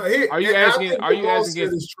games, but here, are you asking?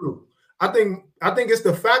 It's true. I think it's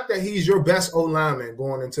the fact that he's your best O lineman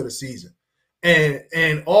going into the season,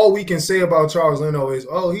 and all we can say about Charles Leno is,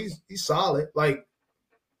 oh, he's solid. Like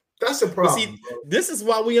that's a problem. See, this is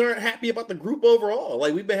why we aren't happy about the group overall.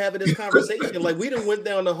 Like we've been having this conversation. Like we done went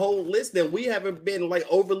down the whole list, and we haven't been like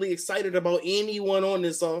overly excited about anyone on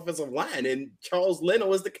this offensive line. And Charles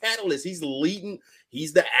Leno is the catalyst. He's leading.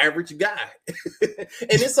 He's the average guy, and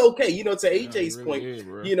it's okay. You know, to AJ's point,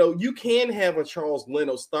 you know, you can have a Charles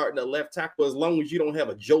Leno starting a left tackle as long as you don't have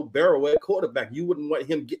a Joe Burrow at quarterback. You wouldn't want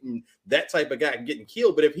him getting that type of guy getting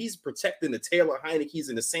killed. But if he's protecting the Taylor Heineke's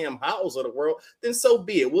and the Sam Howells of the world, then so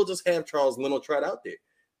be it. We'll just have Charles Leno tried out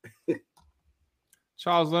there.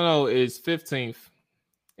 Charles Leno is 15th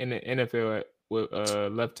in the NFL with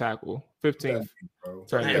left tackle. 15th.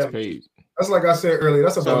 Turn this page. That's like I said earlier.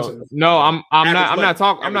 That's a bunch of no. I'm not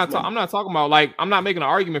talking about like I'm not making an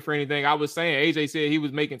argument for anything. I was saying AJ said he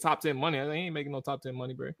was making top 10 money. I think he ain't making no top 10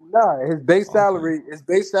 money, bro. Nah, his base salary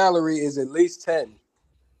is at least 10.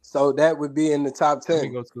 So that would be in the top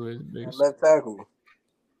 10. Go to his left tackle.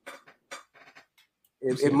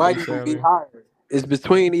 It might even be higher. It's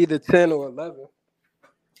between either 10 or 11.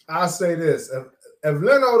 I'll say this. If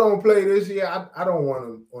Leno don't play this year, I don't want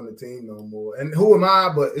him on the team no more. And who am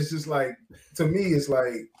I? But it's just like, to me, it's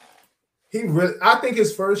like I think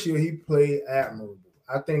his first year he played admirable.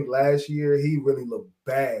 I think last year he really looked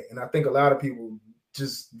bad. And I think a lot of people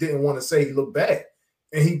just didn't want to say he looked bad.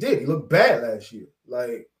 And he did. He looked bad last year.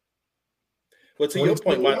 Like, well, to your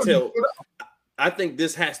point, Montel, I think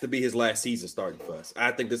this has to be his last season starting for us.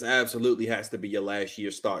 I think this absolutely has to be your last year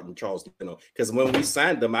starting Charles Leno. Because when we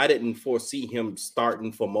signed him, I didn't foresee him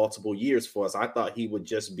starting for multiple years for us. I thought he would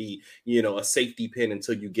just be, you know, a safety pin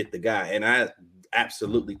until you get the guy. And I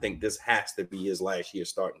absolutely think this has to be his last year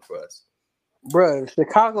starting for us. Bro,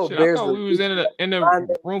 Chicago Bears. I thought we was in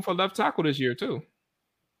the room for left tackle this year too.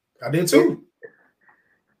 I did too.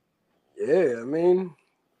 Yeah, I mean,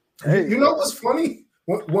 hey, you know what's funny?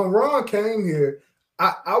 When Ron came here,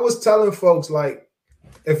 I was telling folks, like,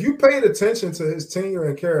 if you paid attention to his tenure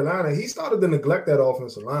in Carolina, he started to neglect that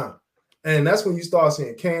offensive line. And that's when you start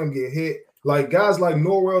seeing Cam get hit. Like guys like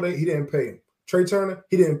Norwell, he didn't pay him. Trey Turner,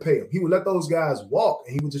 he didn't pay him. He would let those guys walk,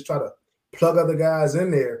 and he would just try to plug other guys in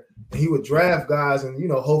there, and he would draft guys,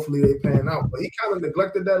 and hopefully they pan out. But he kind of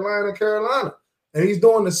neglected that line in Carolina, and he's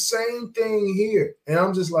doing the same thing here. And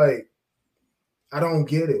I'm just like, I don't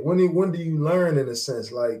get it. When do you learn, in a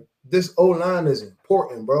sense? Like, this O-line is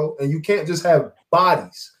important, bro, and you can't just have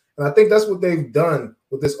bodies. And I think that's what they've done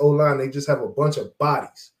with this O-line. They just have a bunch of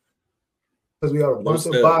bodies because we have a bunch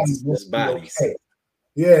of bodies. Okay.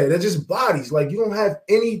 Yeah, they're just bodies. Like, you don't have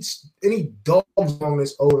any dogs on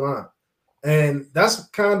this O-line. And that's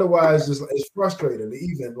kind of why it's frustrating to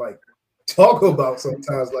even, like, talk about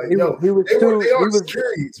sometimes. Like, they are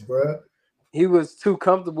securities, bro. He was too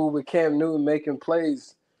comfortable with Cam Newton making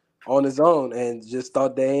plays on his own and just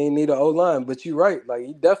thought they ain't need an O-line. But you're right. Like,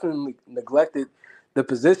 he definitely neglected the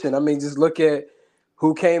position. I mean, just look at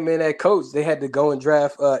who came in at coach. They had to go and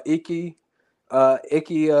draft Icky. Where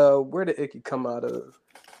did Icky come out of?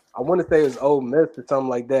 I want to say it was Ole Miss or something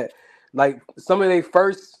like that. Like, some of their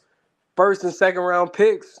first and second round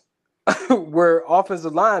picks were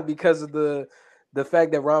offensive line because of the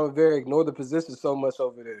fact that Ron Rivera ignored the position so much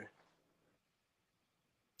over there.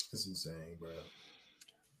 It's insane, bro.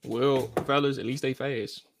 Well, fellas, at least they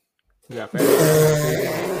fast. We got fast.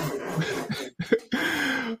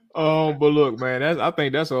 But look, man, I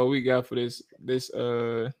think that's all we got for this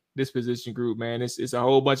position group, man. It's a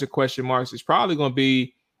whole bunch of question marks. It's probably gonna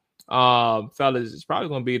be fellas, it's probably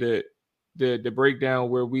gonna be the breakdown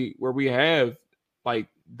where we have like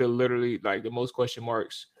the most question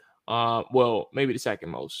marks. Well, maybe the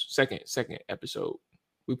second episode.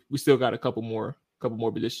 We still got a couple more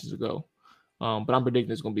positions to go. But I'm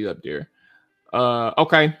predicting it's gonna be up there.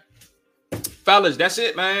 Okay. Fellas, that's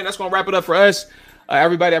it, man. That's gonna wrap it up for us.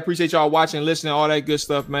 Everybody, I appreciate y'all watching, listening, all that good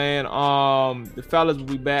stuff, man. The fellas will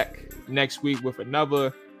be back next week with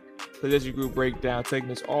another position group breakdown, taking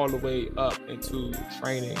us all the way up into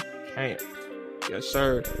training camp. Yes,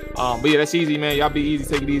 sir. But yeah, that's easy, man. Y'all be easy,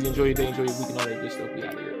 take it easy, enjoy your day, enjoy your weekend, all that good stuff. We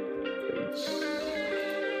out of here. Peace.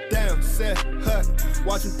 Damn, set, hut,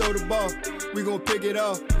 watch him throw the ball. We gon' pick it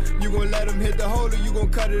off. You gon' let him hit the hole or you gon'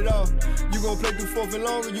 cut it off. You gon' play through 4th and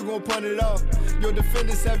long or you gon' punt it off. Your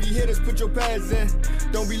defenders, heavy hitters, put your pads in.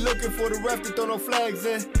 Don't be looking for the ref to throw no flags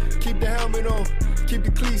in. Keep the helmet on, keep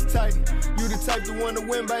the cleats tight. You the type to want to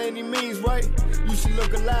win by any means, right? You should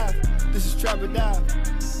look alive. This is Trap or Dive.